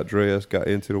there, got dressed, got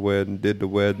into the wedding, did the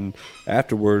wedding.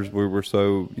 Afterwards we were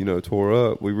so tore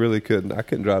up we really couldn't. I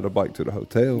couldn't drive the bike to the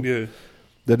hotel. Yeah.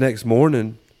 The next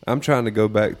morning I'm trying to go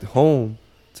back home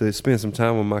to spend some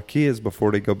time with my kids before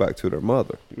they go back to their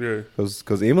mother. Yeah.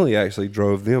 Because Emily actually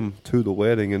drove them to the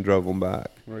wedding and drove them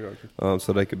back. I got you.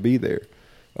 So they could be there.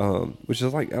 which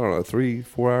is like, I don't know,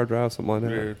 3-4 hour drive, something like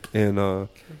that. Yeah. And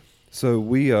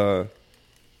so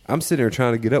I'm sitting there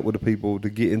trying to get up with the people to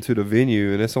get into the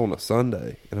venue, and it's on a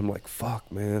Sunday. And I'm like,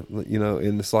 fuck, man.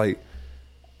 And it's like,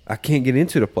 I can't get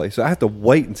into the place. So I have to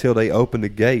wait until they open the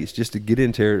gates just to get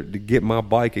into there, to get my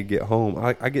bike and get home.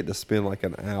 I get to spend like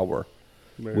an hour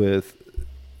with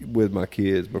my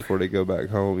kids before they go back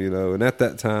home, And at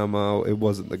that time, it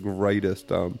wasn't the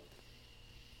greatest. I'm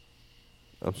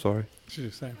sorry. She's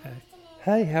just saying, hey.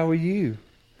 Hey, how are you?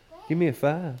 Give me a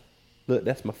 5. Look,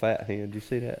 that's my fat hand. You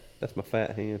see that? That's my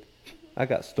fat hand. I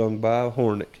got stung by a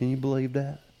hornet. Can you believe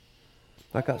that?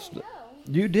 I got stung.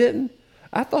 You didn't?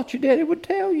 I thought your daddy would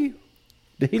tell you.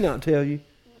 Did he not tell you?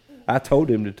 I told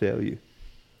him to tell you.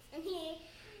 And he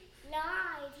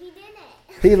lied. He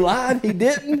didn't. He lied? He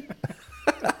didn't?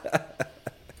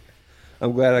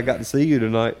 I'm glad I got to see you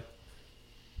tonight.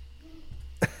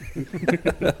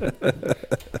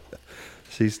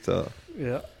 She's tough.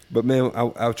 Yeah. But man,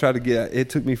 I tried to get. It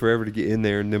took me forever to get in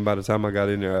there, and then by the time I got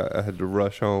in there, I had to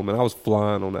rush home, and I was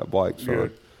flying on that bike. So,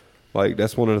 like,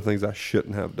 that's one of the things I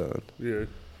shouldn't have done. Yeah.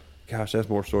 Gosh, that's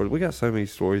more stories. We got so many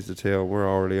stories to tell. We're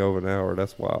already over an hour.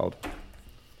 That's wild.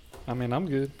 I mean, I'm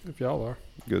good if y'all are.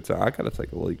 Good time. I gotta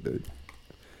take a leak, dude.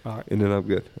 All right. And then I'm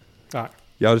good. All right.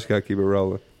 Y'all just gotta keep it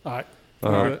rolling. All right.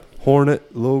 All right.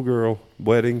 Hornet, little girl,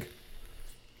 wedding.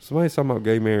 Somebody's talking about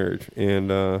gay marriage, and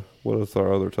what else are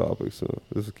our other topics? So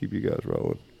this will keep you guys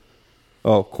rolling.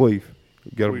 Oh, queef.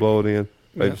 You got to blow it in.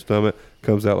 Baby's stomach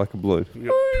comes out like a balloon.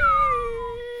 Yep.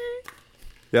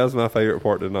 That was my favorite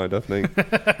part tonight, I think.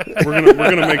 we're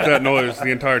gonna make that noise the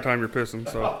entire time you're pissing.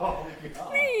 So. Oh,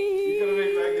 God. You're gonna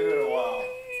be making it a while.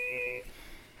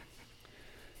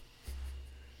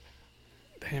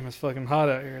 Damn, it's fucking hot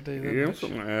out here, dude. Yeah, I'm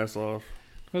shutting my ass off.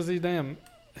 What's these damn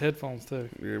headphones too?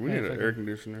 Yeah, we need an air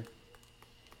conditioner.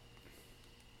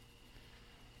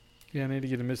 Yeah, I need to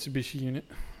get a Mitsubishi unit.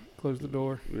 Close the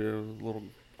door. Yeah, the little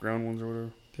ground ones or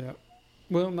whatever. Yeah.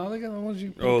 Well, no, they got the ones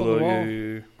you put up on the wall.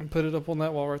 Yeah. And put it up on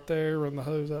that wall right there. Run the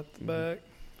hose out the back.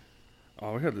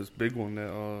 Oh, we had this big one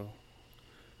that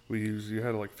we used. You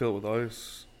had to like fill it with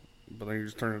ice, but then you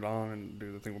just turn it on and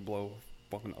the thing would blow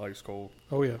fucking ice cold.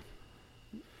 Oh yeah.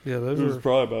 Yeah, those It was are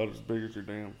probably about as big as your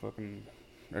damn fucking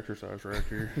exercise rack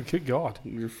here. Good God.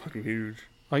 You're fucking huge.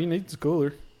 All you need is a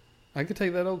cooler. I could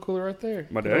take that old cooler right there.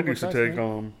 My dad used to take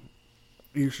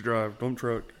he used to drive dump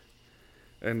truck,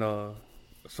 and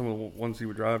some of the ones he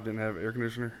would drive didn't have air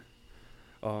conditioner.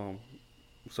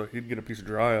 So he'd get a piece of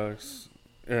dry ice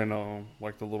and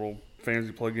like the little fans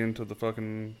you plug into the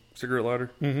fucking cigarette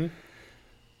lighter. Mm-hmm.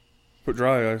 Put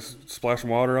dry ice, splash some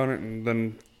water on it, and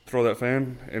then throw that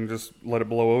fan and just let it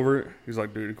blow over it. He's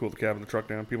like, dude, he cooled the cab of the truck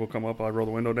down. People come up, I roll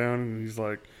the window down, and he's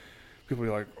like, people be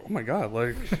like, oh my God,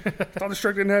 like, I thought this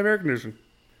truck didn't have air conditioning.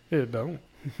 It don't.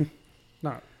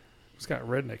 No. It's got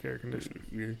redneck air conditioning.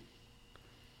 Yeah.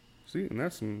 See, and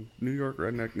that's some New York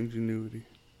redneck ingenuity.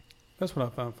 That's what I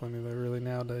find funny, though, really,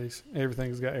 nowadays.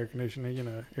 Everything's got air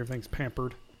conditioning, everything's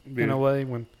pampered in a way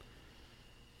when,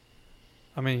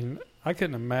 I mean, I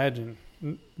couldn't imagine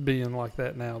being like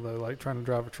that now, though, like trying to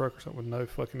drive a truck or something with no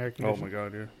fucking air conditioning. Oh, my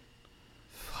God, yeah.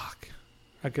 Fuck.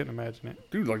 I couldn't imagine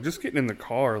it. Dude, like, just getting in the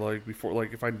car, like, before,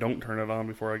 like, if I don't turn it on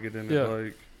before I get in it,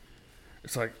 like,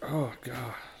 it's like, oh,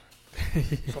 God.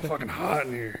 It's so fucking hot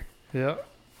in here. Yeah.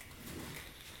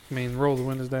 I mean, roll the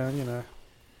windows down,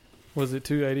 Was it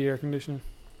 280 air conditioning?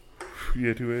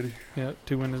 Yeah, 280. Yeah,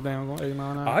 2 windows down, going 80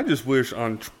 mile an hour. I just wish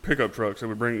on pickup trucks they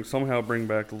would somehow bring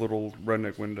back the little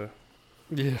redneck window.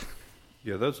 Yeah.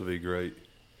 Yeah, those would be great.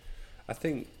 I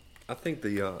think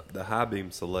the high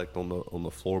beam select on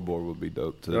the floorboard would be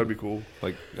dope too. That'd be cool.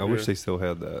 Like I wish they still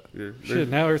had that. Yeah. Shit,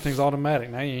 now everything's automatic.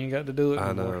 Now you ain't got to do it I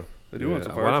anymore. know. They do want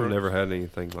some fire Well, I've trucks. never had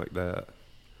anything like that.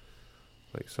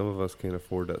 Like some of us can't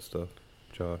afford that stuff.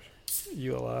 Josh,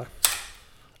 You a lie.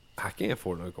 I can't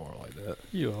afford no car like that.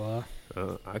 You a lie.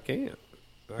 I can't.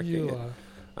 I You a can't. lie.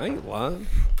 I ain't lying.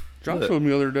 Josh showed me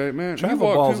the other day, man.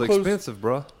 Travel ball's expensive,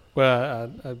 bro.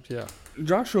 Well, yeah.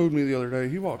 Josh showed me the other day.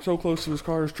 He walked so close to his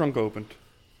car, his trunk opened.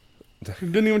 He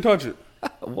didn't even touch it.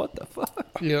 What the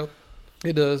fuck? Yeah,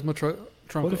 it does. My trunk.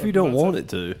 What if you don't want it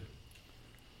to?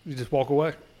 You just walk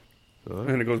away.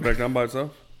 And it goes back down by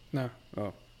itself? No.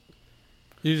 Oh.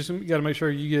 You just got to make sure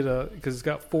you get because it's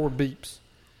got 4 beeps.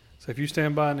 So if you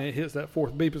stand by and it hits that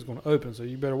 4th beep, it's going to open. So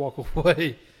you better walk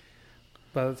away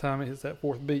by the time it hits that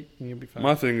 4th beep, and you'll be fine.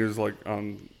 My thing is like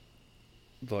on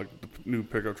the new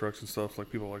pickup trucks and stuff.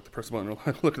 Like people like to press the button. They're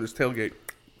like, look at this tailgate.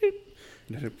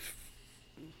 And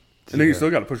then you still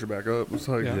got to push it back up. It's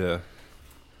like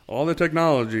all the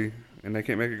technology, and they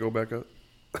can't make it go back up.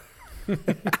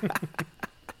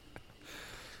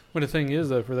 Well, the thing is,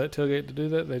 though, for that tailgate to do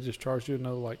that, they just charged you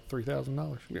another like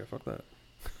 $3,000. Yeah, fuck that.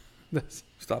 That's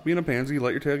Stop being a pansy.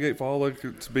 Let your tailgate fall like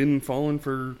it's been falling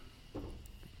for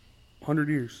 100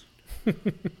 years. with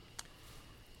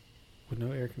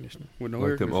no air conditioning. With no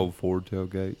like air them conditioning. old Ford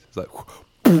tailgates. It's like,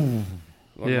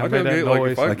 Like Yeah, my made that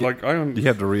tailgate, noise. you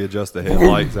have to readjust the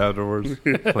headlights afterwards.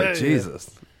 Like, Jesus.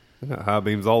 I got high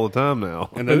beams all the time now.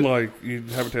 And then like you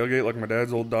have a tailgate like my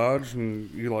dad's old Dodge,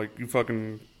 and you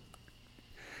fucking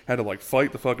had to like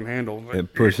fight the fucking handle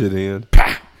And push it in.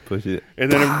 Push it.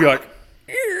 and then it'd be like.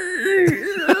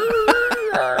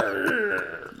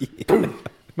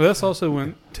 But that's also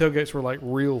when tailgates were like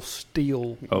real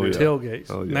steel tailgates.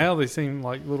 Oh, yeah. Now they seem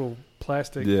like little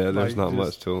plastic. Yeah, there's like, not just-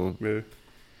 much to them. Yeah.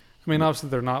 I mean, obviously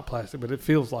they're not plastic, but it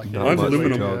feels like Not Mine's much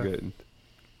aluminum. for Yeah. tailgating.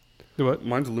 Do what?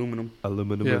 Mine's aluminum.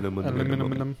 Aluminum. Yeah, aluminum.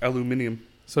 aluminum. Aluminium.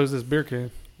 So is this beer can.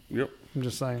 Yep. I'm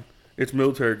just saying. It's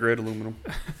military grade aluminum.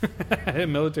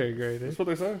 Military grade. That's what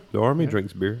they say. The Army Yeah.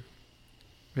 drinks beer.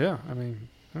 Yeah, I mean,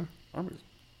 Army's.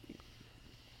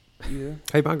 Yeah.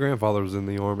 Hey, my grandfather was in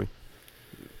the Army.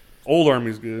 Old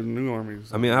Army's good. New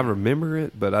Army's. I mean, I remember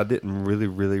it, but I didn't really,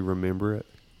 really remember it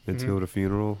until the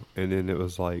funeral. And then it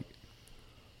was like,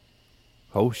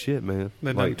 oh shit, man!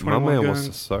 They Like done my 21 man wants to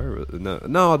guns?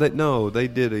 serve. They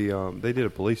did a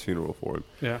police funeral for him.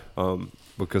 yeah.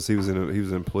 Because he was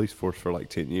in police force for like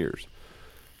 10 years.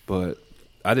 But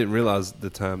I didn't realize the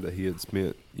time that he had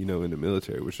spent, in the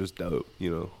military, which is dope,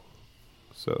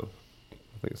 So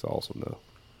I think it's awesome though.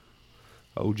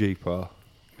 OG pa.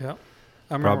 Yeah.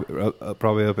 I remember.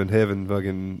 Probably up in heaven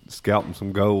fucking scalping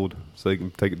some gold so he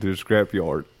can take it to the scrap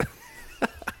yard.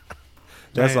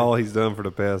 That's Damn. all he's done for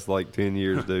the past like 10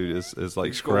 years, dude. Is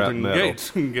like scrap Golden metal.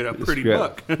 Gates and get a pretty Scrap-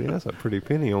 buck. Yeah, that's a pretty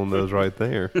penny on those right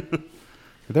there.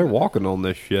 They're walking on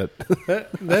this shit. that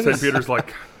St. is, Peter's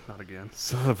like, not again.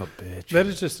 Son of a bitch. that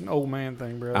is just an old man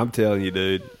thing, bro. I'm telling you,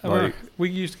 dude. I remember Like, we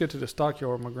used to go to the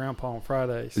stockyard with my grandpa on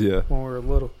Fridays Yeah. when we were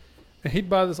little. And he'd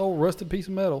buy this old rusted piece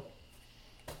of metal.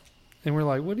 And we're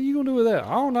like, what are you going to do with that?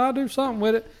 I don't know. I'll do something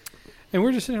with it. And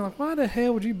we're just sitting there like, why the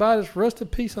hell would you buy this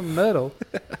rusted piece of metal?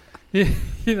 Yeah,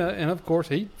 and of course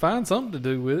he'd find something to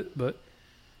do with it, but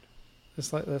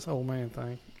it's like that's an old man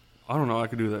thing. I don't know. I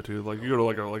could do that too. Like you go to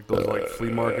like those like flea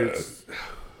markets,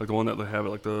 like the one that they have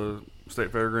at like the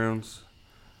state fairgrounds.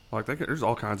 Like there's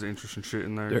all kinds of interesting shit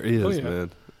in there. there is, Oh, yeah.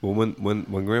 man. Well,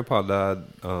 when Grandpa died,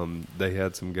 they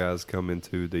had some guys come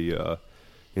into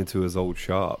into his old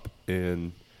shop,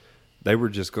 and they were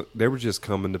just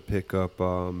coming to pick up.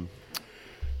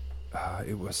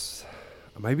 It was.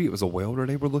 Maybe it was a welder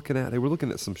they were looking at. They were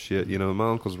looking at some shit. My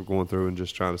uncles were going through and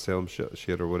just trying to sell them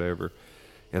shit or whatever.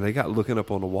 And they got looking up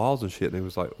on the walls and shit. And they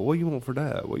was like, what do you want for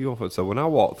that? What do you want for that? So when I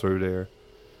walked through there,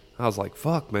 I was like,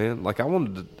 fuck, man. Like I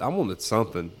wanted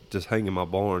something just hanging in my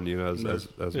barn, as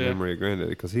a memory of Granddaddy.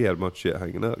 Because he had a bunch of shit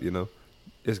hanging up,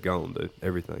 It's gone, dude.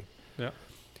 Everything. Yeah.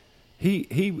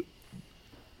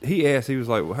 He asked, he was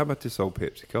like, well, how about this old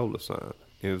Pepsi Cola sign?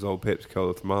 And it was old Pepsi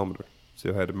Cola thermometer.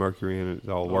 Still had the mercury in it. It's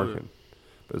all working. Yeah.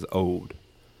 It's old.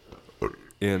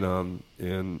 And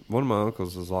one of my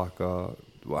uncles was like, well,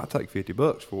 I'll take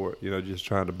 $50 for it, just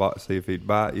trying to see if he'd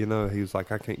buy it, He was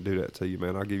like, I can't do that to you,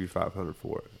 man. I'll give you $500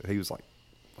 for it. And he was like,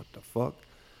 what the fuck?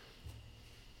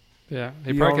 Yeah,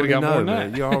 he You probably could have got more already than know,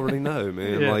 man. that. You already know,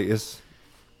 man. Yeah. Like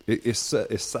it's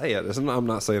sad. I'm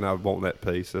not saying I want that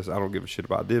piece. I don't give a shit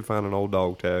about it. I did find an old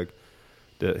dog tag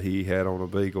that he had on a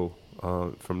beagle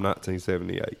from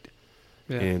 1978.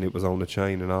 Yeah. And it was on the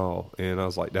chain and all. And I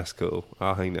was like, that's cool.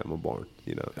 I'll hang that in my barn.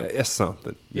 It's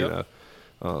something, Yep.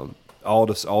 All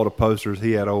the posters,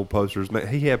 he had old posters. Man,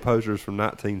 he had posters from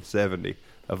 1970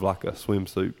 of like a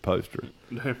swimsuit poster.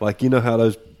 Like, how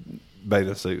those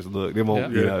bathing suits look. They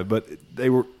won't, Yeah. but they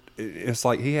were, it's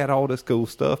like he had all this cool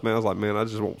stuff, man. I was like, man, I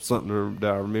just want something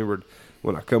that I remembered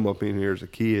when I come up in here as a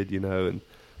kid,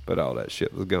 but all that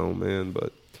shit was gone, man.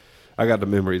 But I got the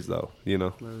memories though,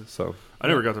 so. I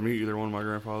never got to meet either one of my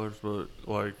grandfathers, but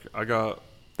like I got.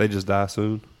 They just die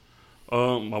soon?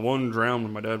 My one drowned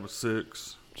when my dad was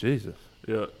 6. Jesus.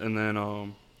 Yeah, and then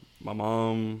my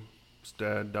mom's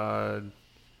dad died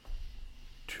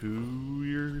 2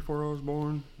 years before I was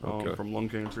born from lung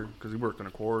cancer because he worked in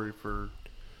a quarry for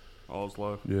all his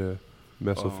life. Yeah.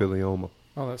 Mesothelioma.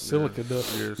 Oh, that's silica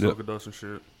dust. Yeah, silica dust and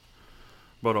shit.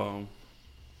 But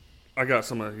I got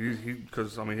some of he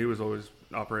because he was always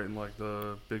operating like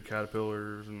the big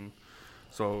caterpillars, and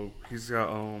so he's got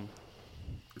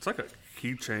it's like a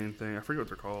keychain thing. I forget what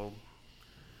they're called,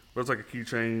 but it's like a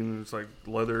keychain. It's like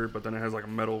leather, but then it has like a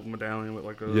metal medallion with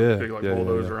like a big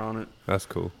bulldozer on it. That's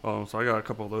cool. So I got a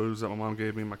couple of those that my mom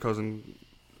gave me. My cousin's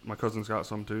got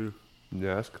some too.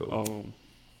 Yeah, that's cool.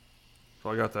 So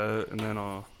I got that, and then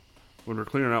when we were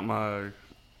cleaning out my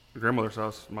grandmother's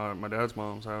house, my dad's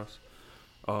mom's house,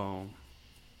 I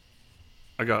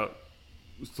got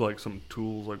like some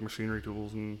tools, like machinery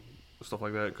tools and stuff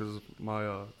like that, because my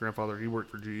grandfather, he worked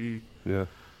for GE. Yeah.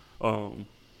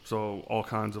 So all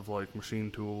kinds of like machine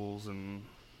tools, and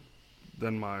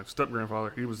then my step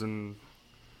grandfather, he was a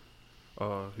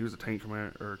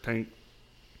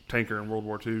tanker in World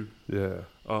War II. Yeah.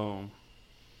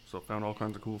 So found all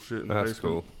kinds of cool shit in the That's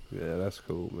basement. cool. Yeah, that's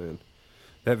cool, man.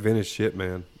 That vintage shit,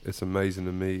 man. It's amazing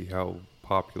to me how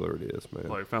popular it is, man.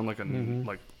 Like found like a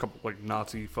couple like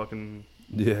Nazi fucking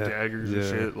yeah, daggers and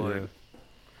shit. Like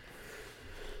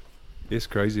it's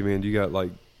crazy, man. You got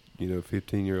like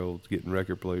 15-year-olds getting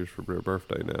record players for their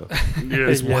birthday now. Yeah,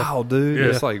 it's wild, dude. Yeah.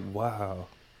 It's like wow.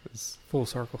 It's full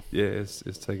circle. Yeah, it's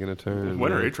taking a turn.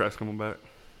 When are 8-tracks coming back?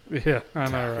 Yeah, I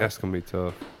know. Right? That's gonna be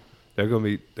tough. They're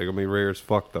gonna be rare as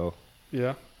fuck though.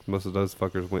 Yeah. Most of those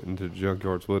fuckers went into the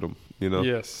junkyards with them.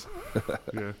 Yes.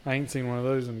 Yeah. I ain't seen one of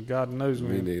those, and God knows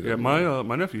when. Me neither. Yeah,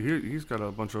 my nephew, he's got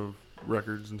a bunch of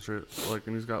records and shit. Like,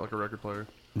 and he's got like a record player.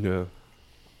 Yeah.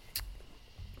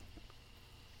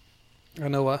 I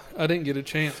know I didn't get a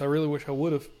chance. I really wish I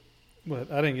would have,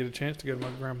 but I didn't get a chance to go to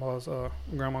my grandma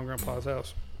and grandpa's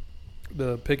house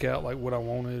to pick out like what I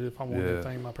wanted, if I wanted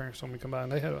anything. My parents told me to come by,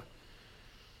 and they had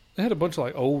a bunch of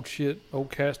like old shit, old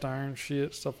cast iron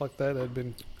shit, stuff like that. That'd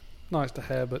been nice to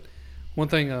have. But one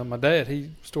thing, my dad,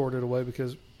 he stored it away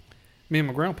because me and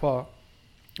my grandpa,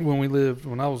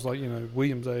 when I was like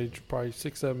William's age, probably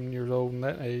 6, 7 years old, in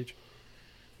that age,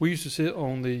 we used to sit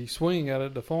on the swing out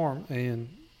at the farm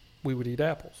and we would eat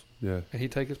apples. Yeah. And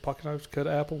he'd take his pocket knife, cut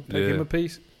an apple, take him a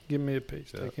piece, give me a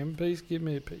piece. Take him a piece, give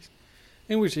me a piece.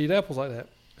 And we used to eat apples like that.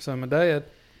 So my dad,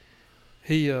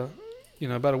 he,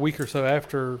 about a week or so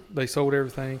after they sold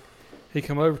everything, he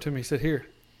come over to me, he said, here,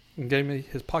 and gave me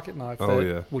his pocket knife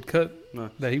would cut,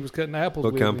 that he was cutting apples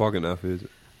with. What kind of pocket knife is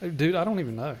it? Dude, I don't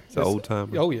even know. It's an old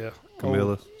timer? Oh, yeah.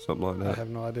 Camilla, something like that? I have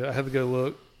no idea. I had to go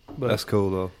look. But that's cool,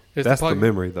 though. That's the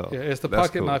memory, though. Yeah, it's the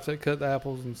pocket knife that cut the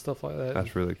apples and stuff like that.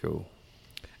 That's really cool.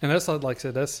 And that's like I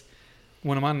said, that's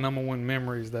one of my number one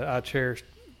memories that I cherished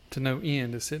to no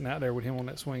end, is sitting out there with him on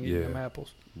that swing eating them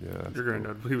apples. Yeah. Your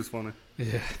granddad, he was funny.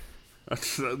 Yeah.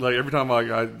 Like every time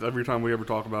every time we ever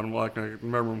talk about him, like I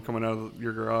remember him coming out of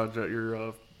your garage at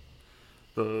your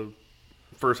the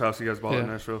first house you guys bought in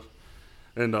Nashville,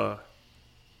 and we were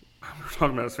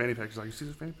talking about his fanny pack. He's like, "You see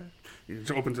this fanny pack?" He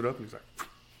just opens it up and he's like,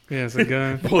 "Yeah, it's a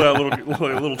gun." Pull out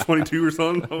a little 22 or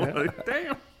something. I'm like,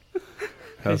 "Damn,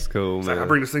 that's cool, man." Like, I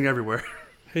bring this thing everywhere.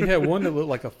 He had one that looked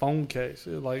like a phone case.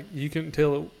 Like you couldn't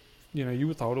tell it. You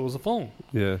would thought it was a phone.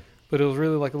 Yeah. But it was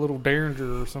really like a little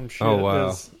Derringer or some shit. Oh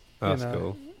wow. That's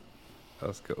cool.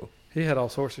 That's cool. He had all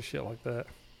sorts of shit like that.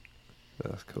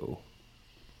 That's cool.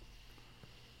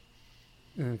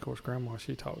 And of course, Grandma,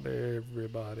 she talked to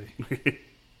everybody.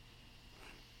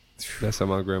 That's how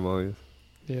my grandma is.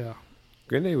 Yeah.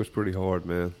 Granddad was pretty hard,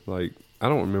 man. Like, I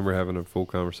don't remember having a full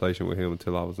conversation with him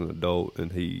until I was an adult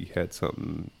and he had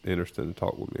something interesting to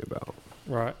talk with me about.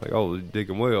 Right. Like, oh,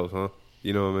 digging wells, huh?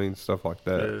 You know what I mean? Stuff like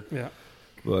that. Yeah.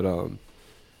 But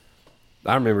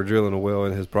I remember drilling a well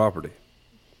in his property.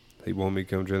 He wanted me to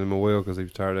come drill him a well because he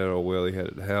was tired of that old well he had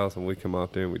at the house. And we come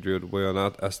out there and we drilled the well.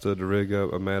 And I stood the rig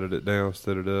up, I matted it down,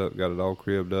 stood it up, got it all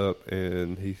cribbed up.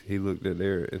 And he looked in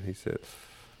there and he said,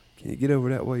 "Can you get over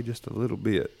that way just a little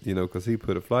bit?" Because he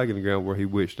put a flag in the ground where he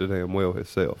wished the damn well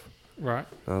himself. Right.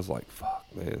 And I was like, fuck,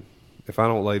 man. If I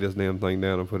don't lay this damn thing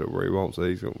down and put it where he wants it,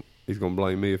 he's gonna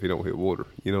blame me if he don't hit water.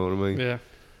 You know what I mean? Yeah.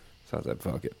 So I said,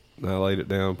 fuck it. And I laid it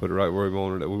down, put it right where he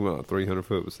wanted it. We went out 300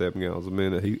 foot with 7 gallons a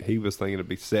minute. He was thinking it'd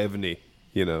be 70,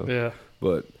 Yeah.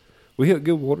 But we hit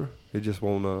good water. It just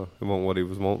won't what he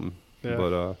was wanting. Yeah.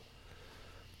 But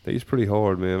he's pretty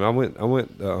hard, man. I went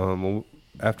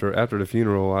after the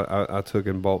funeral. I took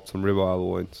and bought some ribeye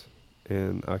loins,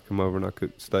 and I come over and I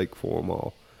cooked steak for them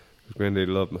all. Because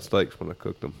Granddaddy loved my steaks when I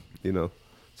cooked them,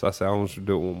 So I said I want to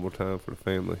do it one more time for the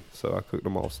family. So I cooked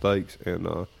them all steaks, and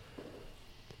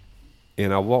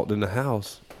I walked in the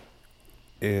house,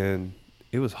 and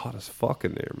it was hot as fuck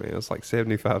in there, man. It's like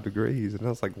 75 degrees. And I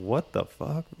was like, what the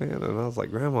fuck, man? And I was like,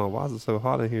 Grandma, why is it so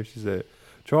hot in here? She said,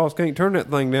 Charles can't turn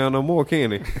that thing down no more,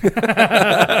 can he?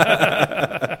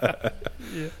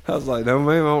 Yeah. I was like, no,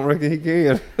 ma'am, I don't reckon he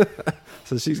can.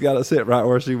 So she's got to sit right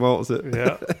where she wants it.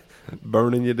 Yeah.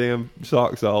 Burning your damn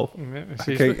socks off.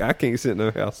 Yeah, I can't sit in no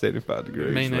house 75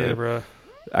 degrees. Me neither, bro.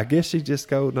 I guess she's just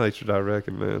cold natured, I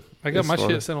reckon, man. I got my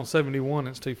shit set on 71.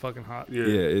 It's too fucking hot. Yeah,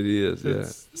 it is. Yeah,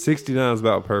 69 is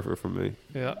about perfect for me.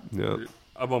 Yeah. Yeah.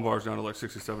 I bump ours down to like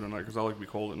 67 at night because I like to be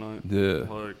cold at night. Yeah.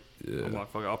 Like, Yeah. I'm like,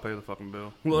 fuck it, I'll pay the fucking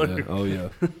bill. Yeah. Oh, yeah.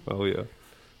 Oh, yeah.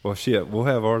 Well, shit, we'll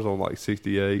have ours on like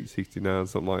 68, 69,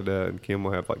 something like that, and Kim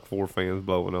will have like 4 fans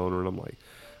blowing on her, and I'm like,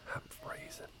 I'm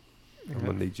freezing. I'm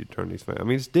going to need you to turn these fans. I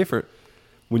mean, it's different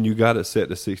when you got it set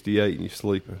to 68 and you're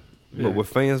sleeping. Yeah. But with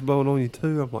fans blowing on you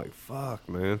too, I'm like, fuck,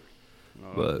 man.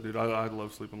 But dude, I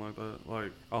love sleeping like that.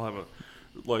 Like, I'll have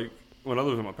when I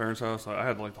lived at my parents' house, I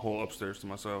had like the whole upstairs to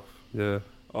myself. Yeah.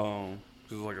 Because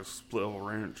it was like a split level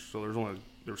ranch, so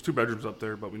there was 2 bedrooms up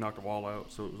there, but we knocked the wall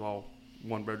out, so it was all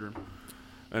 1 bedroom.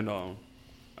 And I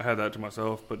had that to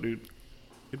myself, but dude,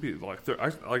 it'd be like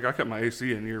I kept my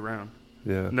AC in year round.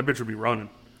 Yeah. And that bitch would be running.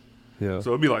 Yeah.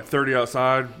 So it'd be like 30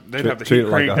 outside. They'd have the heat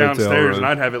crank like downstairs, and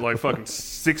I'd have it like fucking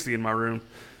 60 in my room.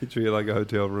 You treat it like a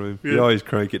hotel room. Yeah. You always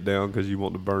crank it down because you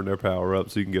want to burn their power up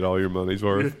so you can get all your money's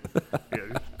worth.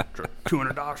 Yeah,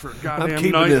 $200 for a goddamn night. I'm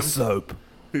keeping this soap.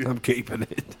 I'm keeping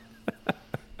it.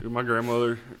 Dude, my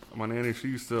grandmother, my nanny, she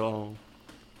used to,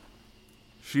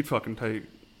 she'd fucking take,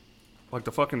 like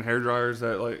the fucking hair dryers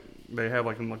that like they have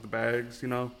like in like the bags, you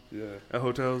know? Yeah. At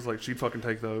hotels, like she'd fucking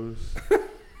take those.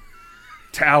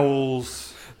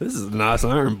 Towels. This is a nice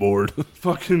iron board.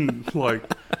 Fucking like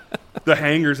the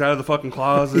hangers out of the fucking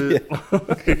closet.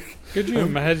 Yeah. Could you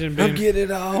imagine I get it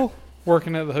all.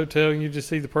 working at the hotel and you just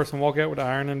see the person walk out with the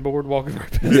ironing board walking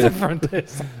right past the front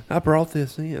desk? I brought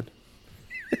this in.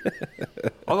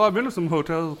 Although I've been to some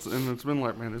hotels and it's been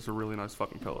like, man, this is a really nice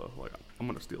fucking pillow. Like, I'm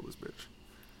gonna steal this bitch.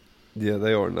 Yeah,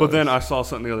 they are nice. But then I saw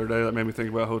something the other day that made me think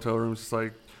about hotel rooms. It's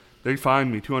like, they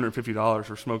fined me $250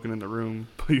 for smoking in the room,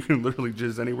 but you can literally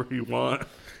jizz anywhere you want.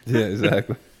 Yeah,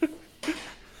 exactly.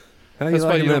 How you That's why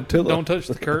liking you that pillow? don't touch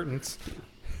the curtains.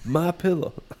 My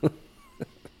pillow.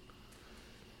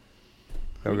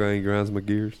 How going grinds my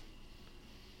gears?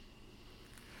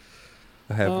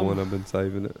 I have one. I've been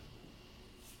saving it.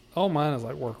 All mine is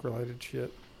like work-related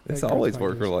shit. It's That always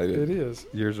grinds my gears. work-related. It is.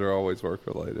 Yours are always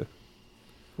work-related.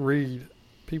 Read.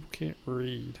 People can't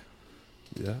read.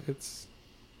 Yeah. It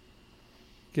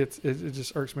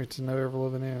just irks me to no ever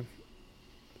living in.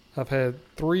 I've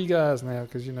had 3 guys now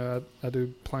because, you know, I do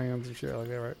plans and shit like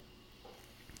that, right?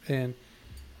 And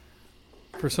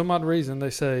for some odd reason, they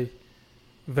say,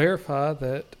 verify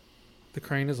that the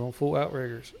crane is on full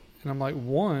outriggers. And I'm like,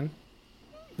 1,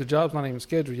 the job's not even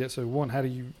scheduled yet, so 1, how do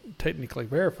you technically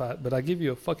verify it? But I give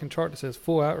you a fucking chart that says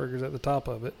full outriggers at the top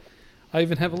of it. I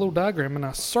even have a little diagram, and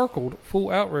I circled full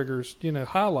outriggers, you know,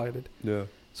 highlighted. Yeah.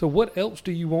 So what else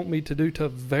do you want me to do to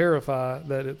verify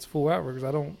that it's full outriggers?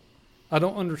 I don't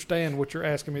understand what you're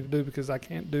asking me to do because I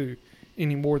can't do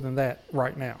any more than that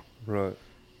right now. Right.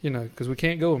 You know, because we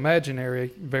can't go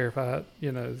imaginary verify it,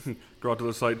 you know. Go out to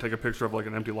the site, take a picture of like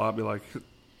an empty lot, be like,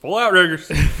 full outriggers.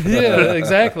 Yeah,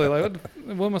 exactly. Like,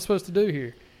 what am I supposed to do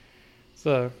here?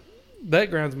 So that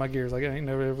grinds my gears. Like, I ain't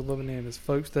never ever living in is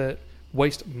folks that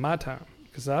waste my time.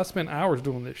 Because I spent hours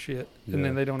doing this shit, and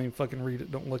then they don't even fucking read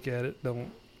it, don't look at it,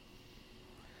 don't.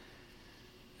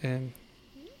 And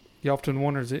you often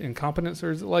wonder, is it incompetence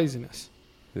or is it laziness?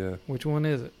 Yeah. Which one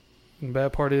is it? And the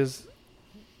bad part is,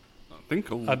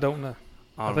 I don't know.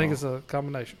 I think it's a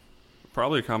combination.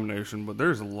 Probably a combination, but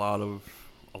there's a lot of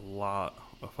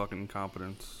fucking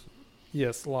incompetence.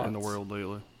 Yes, lots. In the world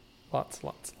lately. Lots.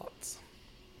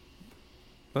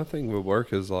 My thing with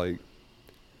work is like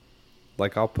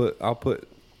I'll put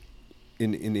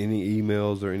in any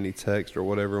emails or any text or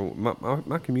whatever.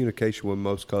 My communication with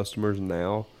most customers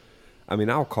now, I mean,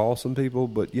 I'll call some people,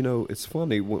 but you know, it's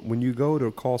funny when you go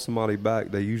to call somebody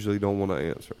back, they usually don't want to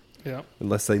answer. Yeah.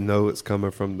 Unless they know it's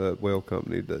coming from the well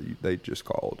company that they just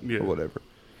called or whatever.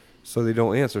 So they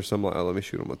don't answer. So I'm like, oh, let me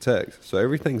shoot them a text. So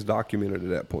everything's documented at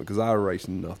that point because I erased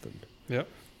nothing. Yep.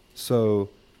 So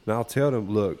now I'll tell them,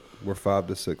 look, we're 5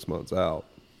 to 6 months out.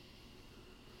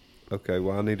 Okay,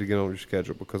 well, I need to get on your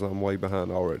schedule because I'm way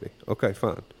behind already. Okay,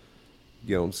 fine.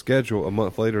 Get on schedule. A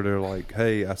month later, they're like,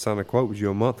 hey, I signed a quote with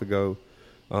you a month ago.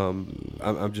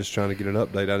 I'm just trying to get an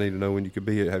update. I need to know when you could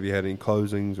be here. Have you had any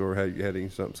closings or have you had any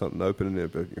something open in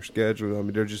your schedule? I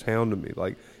mean, they're just hounding me.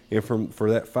 Like, and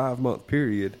for that 5-month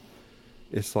period,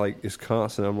 it's like it's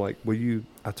constant. I'm like,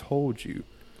 I told you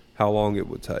how long it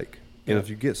would take. And if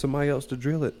you get somebody else to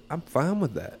drill it, I'm fine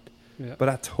with that. Yeah. But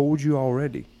I told you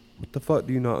already. What the fuck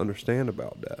do you not understand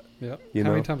about that? Yeah. You How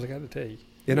know? many times I got to tell you?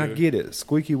 And I get it.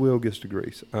 Squeaky wheel gets the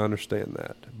grease. I understand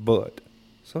that. But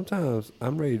sometimes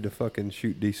I'm ready to fucking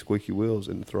shoot these squeaky wheels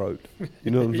in the throat.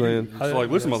 You know what I'm saying? It's like,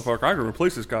 listen, motherfucker, I can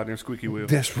replace this goddamn squeaky wheel.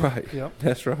 That's right. Yep.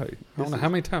 That's right. I don't know how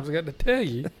many times I got to tell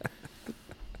you.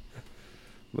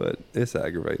 But it's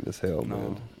aggravating as hell,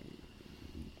 man.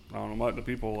 I don't know. The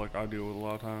people like I deal with a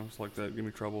lot of times like that give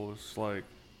me trouble. It's like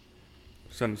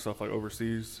sending stuff like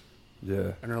overseas.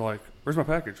 Yeah. And they're like, "Where's my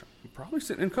package?" I'm probably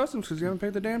sitting in customs because you haven't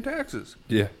paid the damn taxes.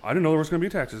 Yeah. I didn't know there was going to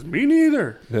be taxes. Me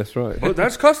neither. That's right. But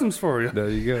that's customs for you. There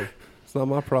you go. It's not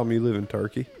my problem. You live in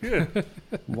Turkey. Yeah.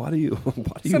 Why do you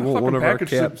want one of our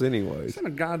caps anyways? I sent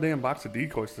a goddamn box of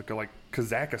decoys to like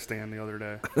Kazakhstan the other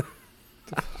day.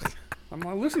 I'm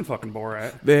like, listen, fucking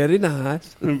Borat. Very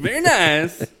nice. Very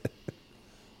nice.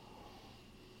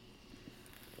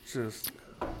 Just.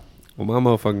 Well, my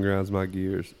motherfucking grinds my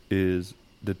gears is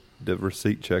the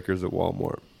receipt checkers at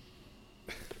Walmart.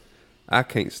 I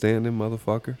can't stand them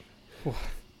motherfuckers. What?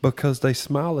 Because they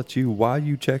smile at you while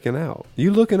you checking out.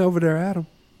 You looking over there at them.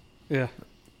 Yeah.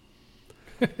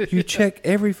 You check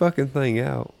every fucking thing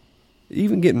out.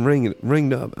 Even getting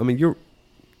ringed up. I mean, you're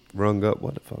rung up.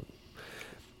 What the fuck?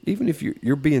 Even if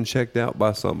you're being checked out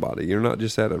by somebody, you're not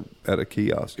just at a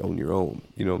kiosk on your own.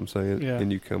 You know what I'm saying? Yeah.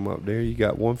 And you come up there, you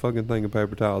got one fucking thing of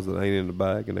paper towels that ain't in the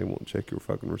bag, and they won't check your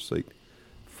fucking receipt.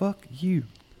 Fuck you.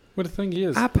 Well, the thing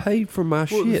is, I paid for my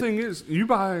shit. The thing is, you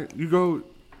go,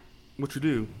 what you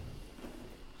do,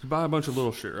 you buy a bunch of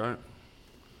little shit, right?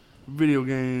 Video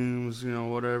games,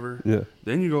 whatever. Yeah.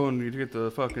 Then you go and you get the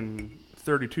fucking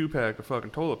 32 pack of fucking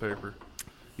toilet paper.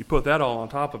 You put that all on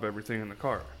top of everything in the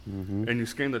cart, and you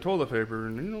scan the toilet paper,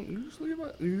 and you just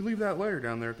leave that layer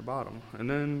down there at the bottom, and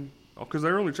then because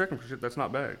they're only checking for shit that's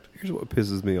not bagged. Here's what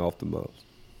pisses me off the most: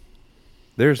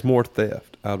 there's more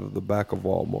theft out of the back of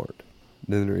Walmart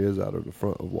than there is out of the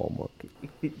front of Walmart.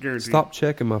 Guaranteed. Stop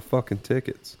checking my fucking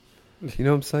tickets. You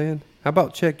know what I'm saying? How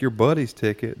about check your buddy's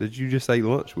ticket that you just ate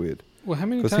lunch with? well, how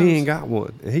many times? Because he ain't got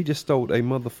one, and he just stole a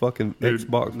motherfucking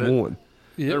Xbox One.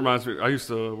 That reminds me. I used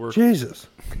to work. Jesus.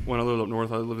 When I lived up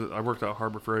north, I worked at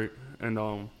Harbor Freight,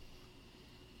 and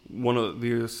one of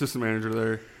the assistant manager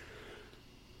there,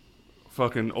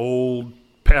 fucking old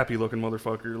pappy looking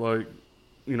motherfucker, like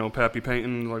pappy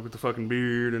painting, like with the fucking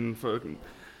beard and fucking.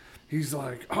 He's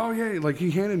like, oh yeah, like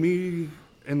he handed me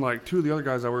and like two of the other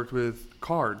guys I worked with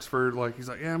cards for like. He's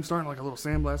like, yeah, I'm starting like a little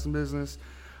sandblasting business.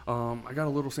 I got a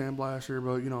little sandblaster,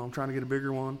 but I'm trying to get a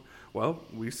bigger one. Well,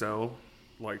 we sell.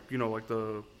 Like like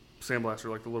the sandblaster,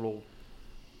 like the little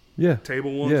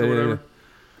table ones or whatever.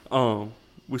 Yeah.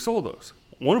 We sold those.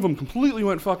 One of them completely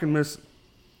went fucking missing.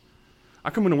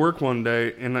 I come into work one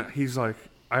day and he's like,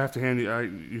 "I have to hand you.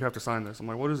 You have to sign this." I'm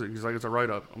like, "What is it?" He's like, "It's a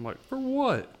write-up." I'm like, "For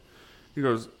what?" He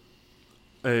goes,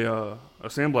 "A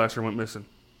sandblaster went missing."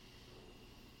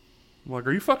 I'm like,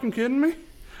 "Are you fucking kidding me?"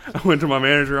 I went to my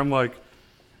manager. I'm like,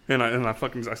 and I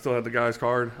still had the guy's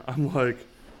card. I'm like.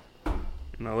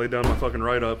 And I laid down my fucking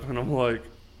write-up, and I'm like,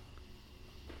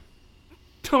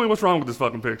 tell me what's wrong with this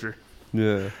fucking picture.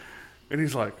 Yeah. And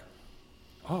he's like,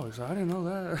 oh, I didn't know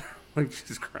that. Like,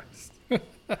 Jesus Christ.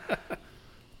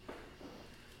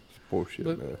 Bullshit,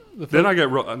 man. Then I get,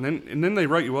 and then they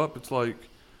write you up. It's like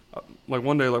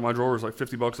one day, like my drawer was like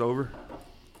 $50 over.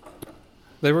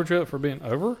 They wrote you up for being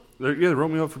over? They wrote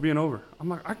me up for being over. I'm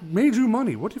like, I made you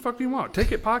money. What the fuck do you want?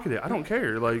 Take it, pocket it. I don't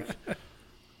care. Like,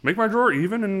 make my drawer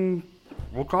even and...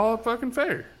 we'll call it fucking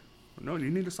fair. No, you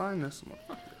need to sign this. I'm like,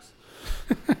 fuck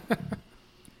this.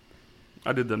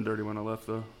 I did them dirty when I left,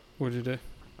 though. What'd you do?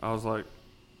 I was like,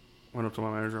 went up to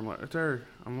my manager. I'm like, hey, Terry,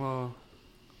 I'm not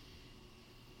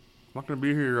going to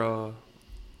be here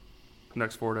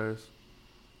next 4 days.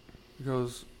 He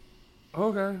goes,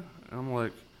 okay. And I'm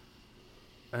like,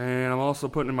 and I'm also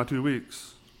putting in my 2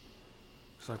 weeks.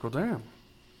 He's like, well, damn.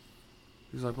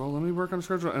 He's like, well, let me work on the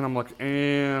schedule. And I'm like,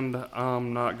 and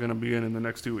I'm not going to be in the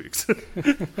next 2 weeks.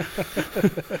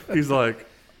 He's like,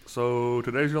 so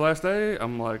today's your last day?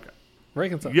 I'm like,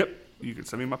 reconcile. Yep, you can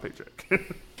send me my paycheck.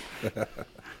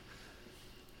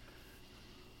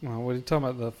 Well, what are you talking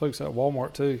about? The folks at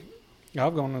Walmart, too.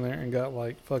 I've gone in there and got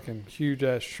like fucking huge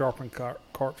ass sharpened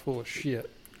carts full of shit.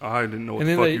 I didn't know what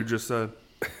the fuck you just said.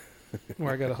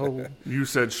 Where I got a whole. You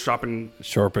said sharpened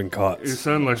cocks. It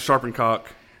sounded like sharpened cock.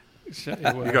 You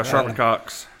got sharpened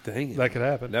cocks. Dang it. That could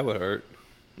happen. That would hurt.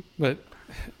 But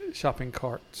shopping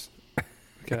carts.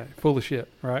 Okay. Full of shit,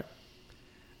 right?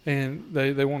 And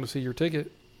they want to see your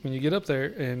ticket when you get up there.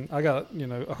 And I got,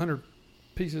 100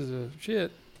 pieces of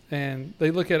shit. And they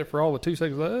look at it for all the 2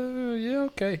 seconds. Like, oh, yeah,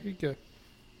 okay. Here you go.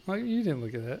 Like, you didn't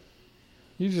look at that.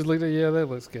 You just looked at it. Yeah, that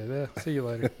looks good. Yeah, see you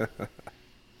later.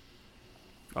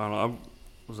 I don't know. I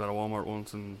was at a Walmart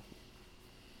once and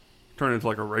turned into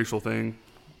like a racial thing.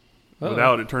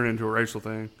 Without it turning into a racial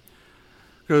thing.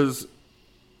 Because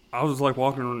I was like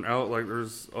walking out, like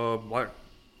there's a black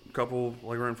couple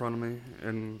like right in front of me,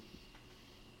 and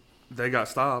they got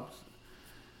stopped.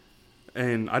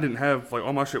 And I didn't have, like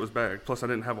all my shit was bagged. Plus I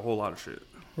didn't have a whole lot of shit.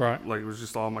 Right. Like it was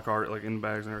just all in my cart, like in the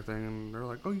bags and everything. And they're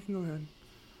like, oh, you can go ahead.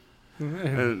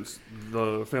 And it's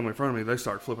the family in front of me, they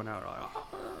start flipping out.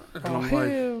 Like, oh,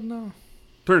 hell no.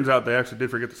 Turns out they actually did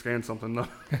forget to scan something, though.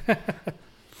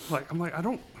 I'm like,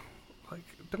 don't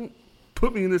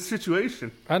put me in this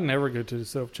situation. I'd never go to the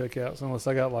self-checkouts unless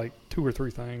I got like 2 or 3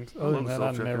 things. Other than that,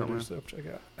 I'd never do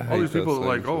self-checkout. All these people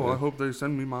are like, I hope they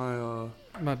send me my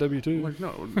W-2. Like,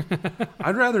 no.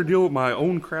 I'd rather deal with my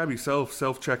own crabby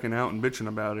self-checking out and bitching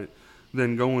about it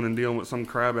than going and dealing with some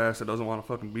crab ass that doesn't want to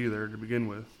fucking be there to begin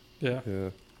with. Yeah.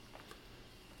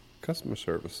 Customer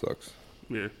service sucks.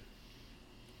 Yeah.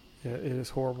 Yeah, it is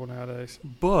horrible nowadays.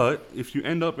 But if you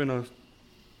end up in a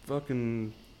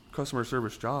fucking customer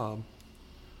service job,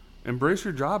 embrace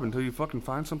your job until you fucking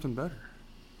find something better.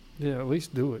 Yeah, at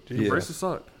least do it. Yeah. Embrace the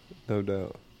suck. No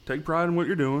doubt. Take pride in what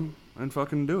you're doing and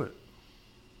fucking do it.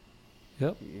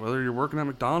 Yep. Whether you're working at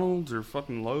McDonald's or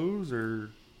fucking Lowe's or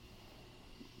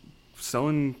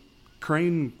selling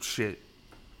crane shit,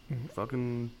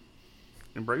 fucking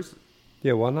embrace it.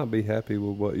 Yeah, why not be happy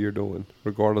with what you're doing,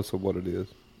 regardless of what it is?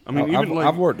 I mean,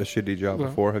 I've worked a shitty job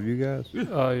before. Have you guys?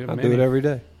 Yeah. I do it every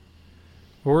day.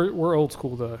 We're old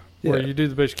school though, where Yeah. you do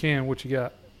the best you can, what you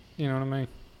got. You know what I mean?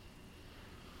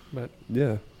 But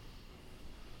Yeah.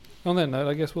 on that note,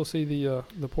 I guess we'll see the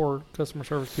poor customer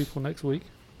service people next week.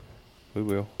 We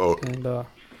will. And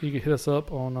you can hit us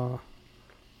up on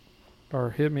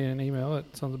or hit me an email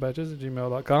at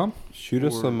sonsofbatches@gmail.com. Shoot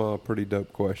us some pretty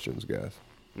dope questions, guys.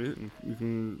 Yeah, you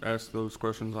can ask those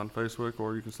questions on Facebook,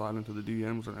 or you can slide into the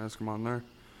DMs and ask them on there.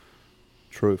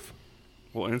 Truth.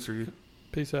 We'll answer you.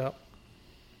 Peace out.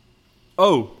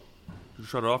 Oh, did you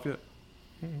shut it off yet?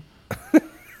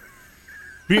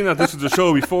 Being that this is a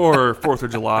show before 4th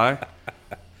of July,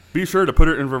 be sure to put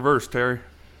it in reverse, Terry.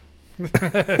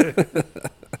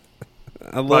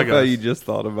 I love how you just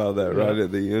thought about that right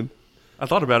at the end. I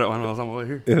thought about it when I was on my way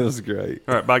here. It was great.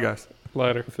 All right, bye, guys.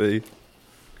 Later. See?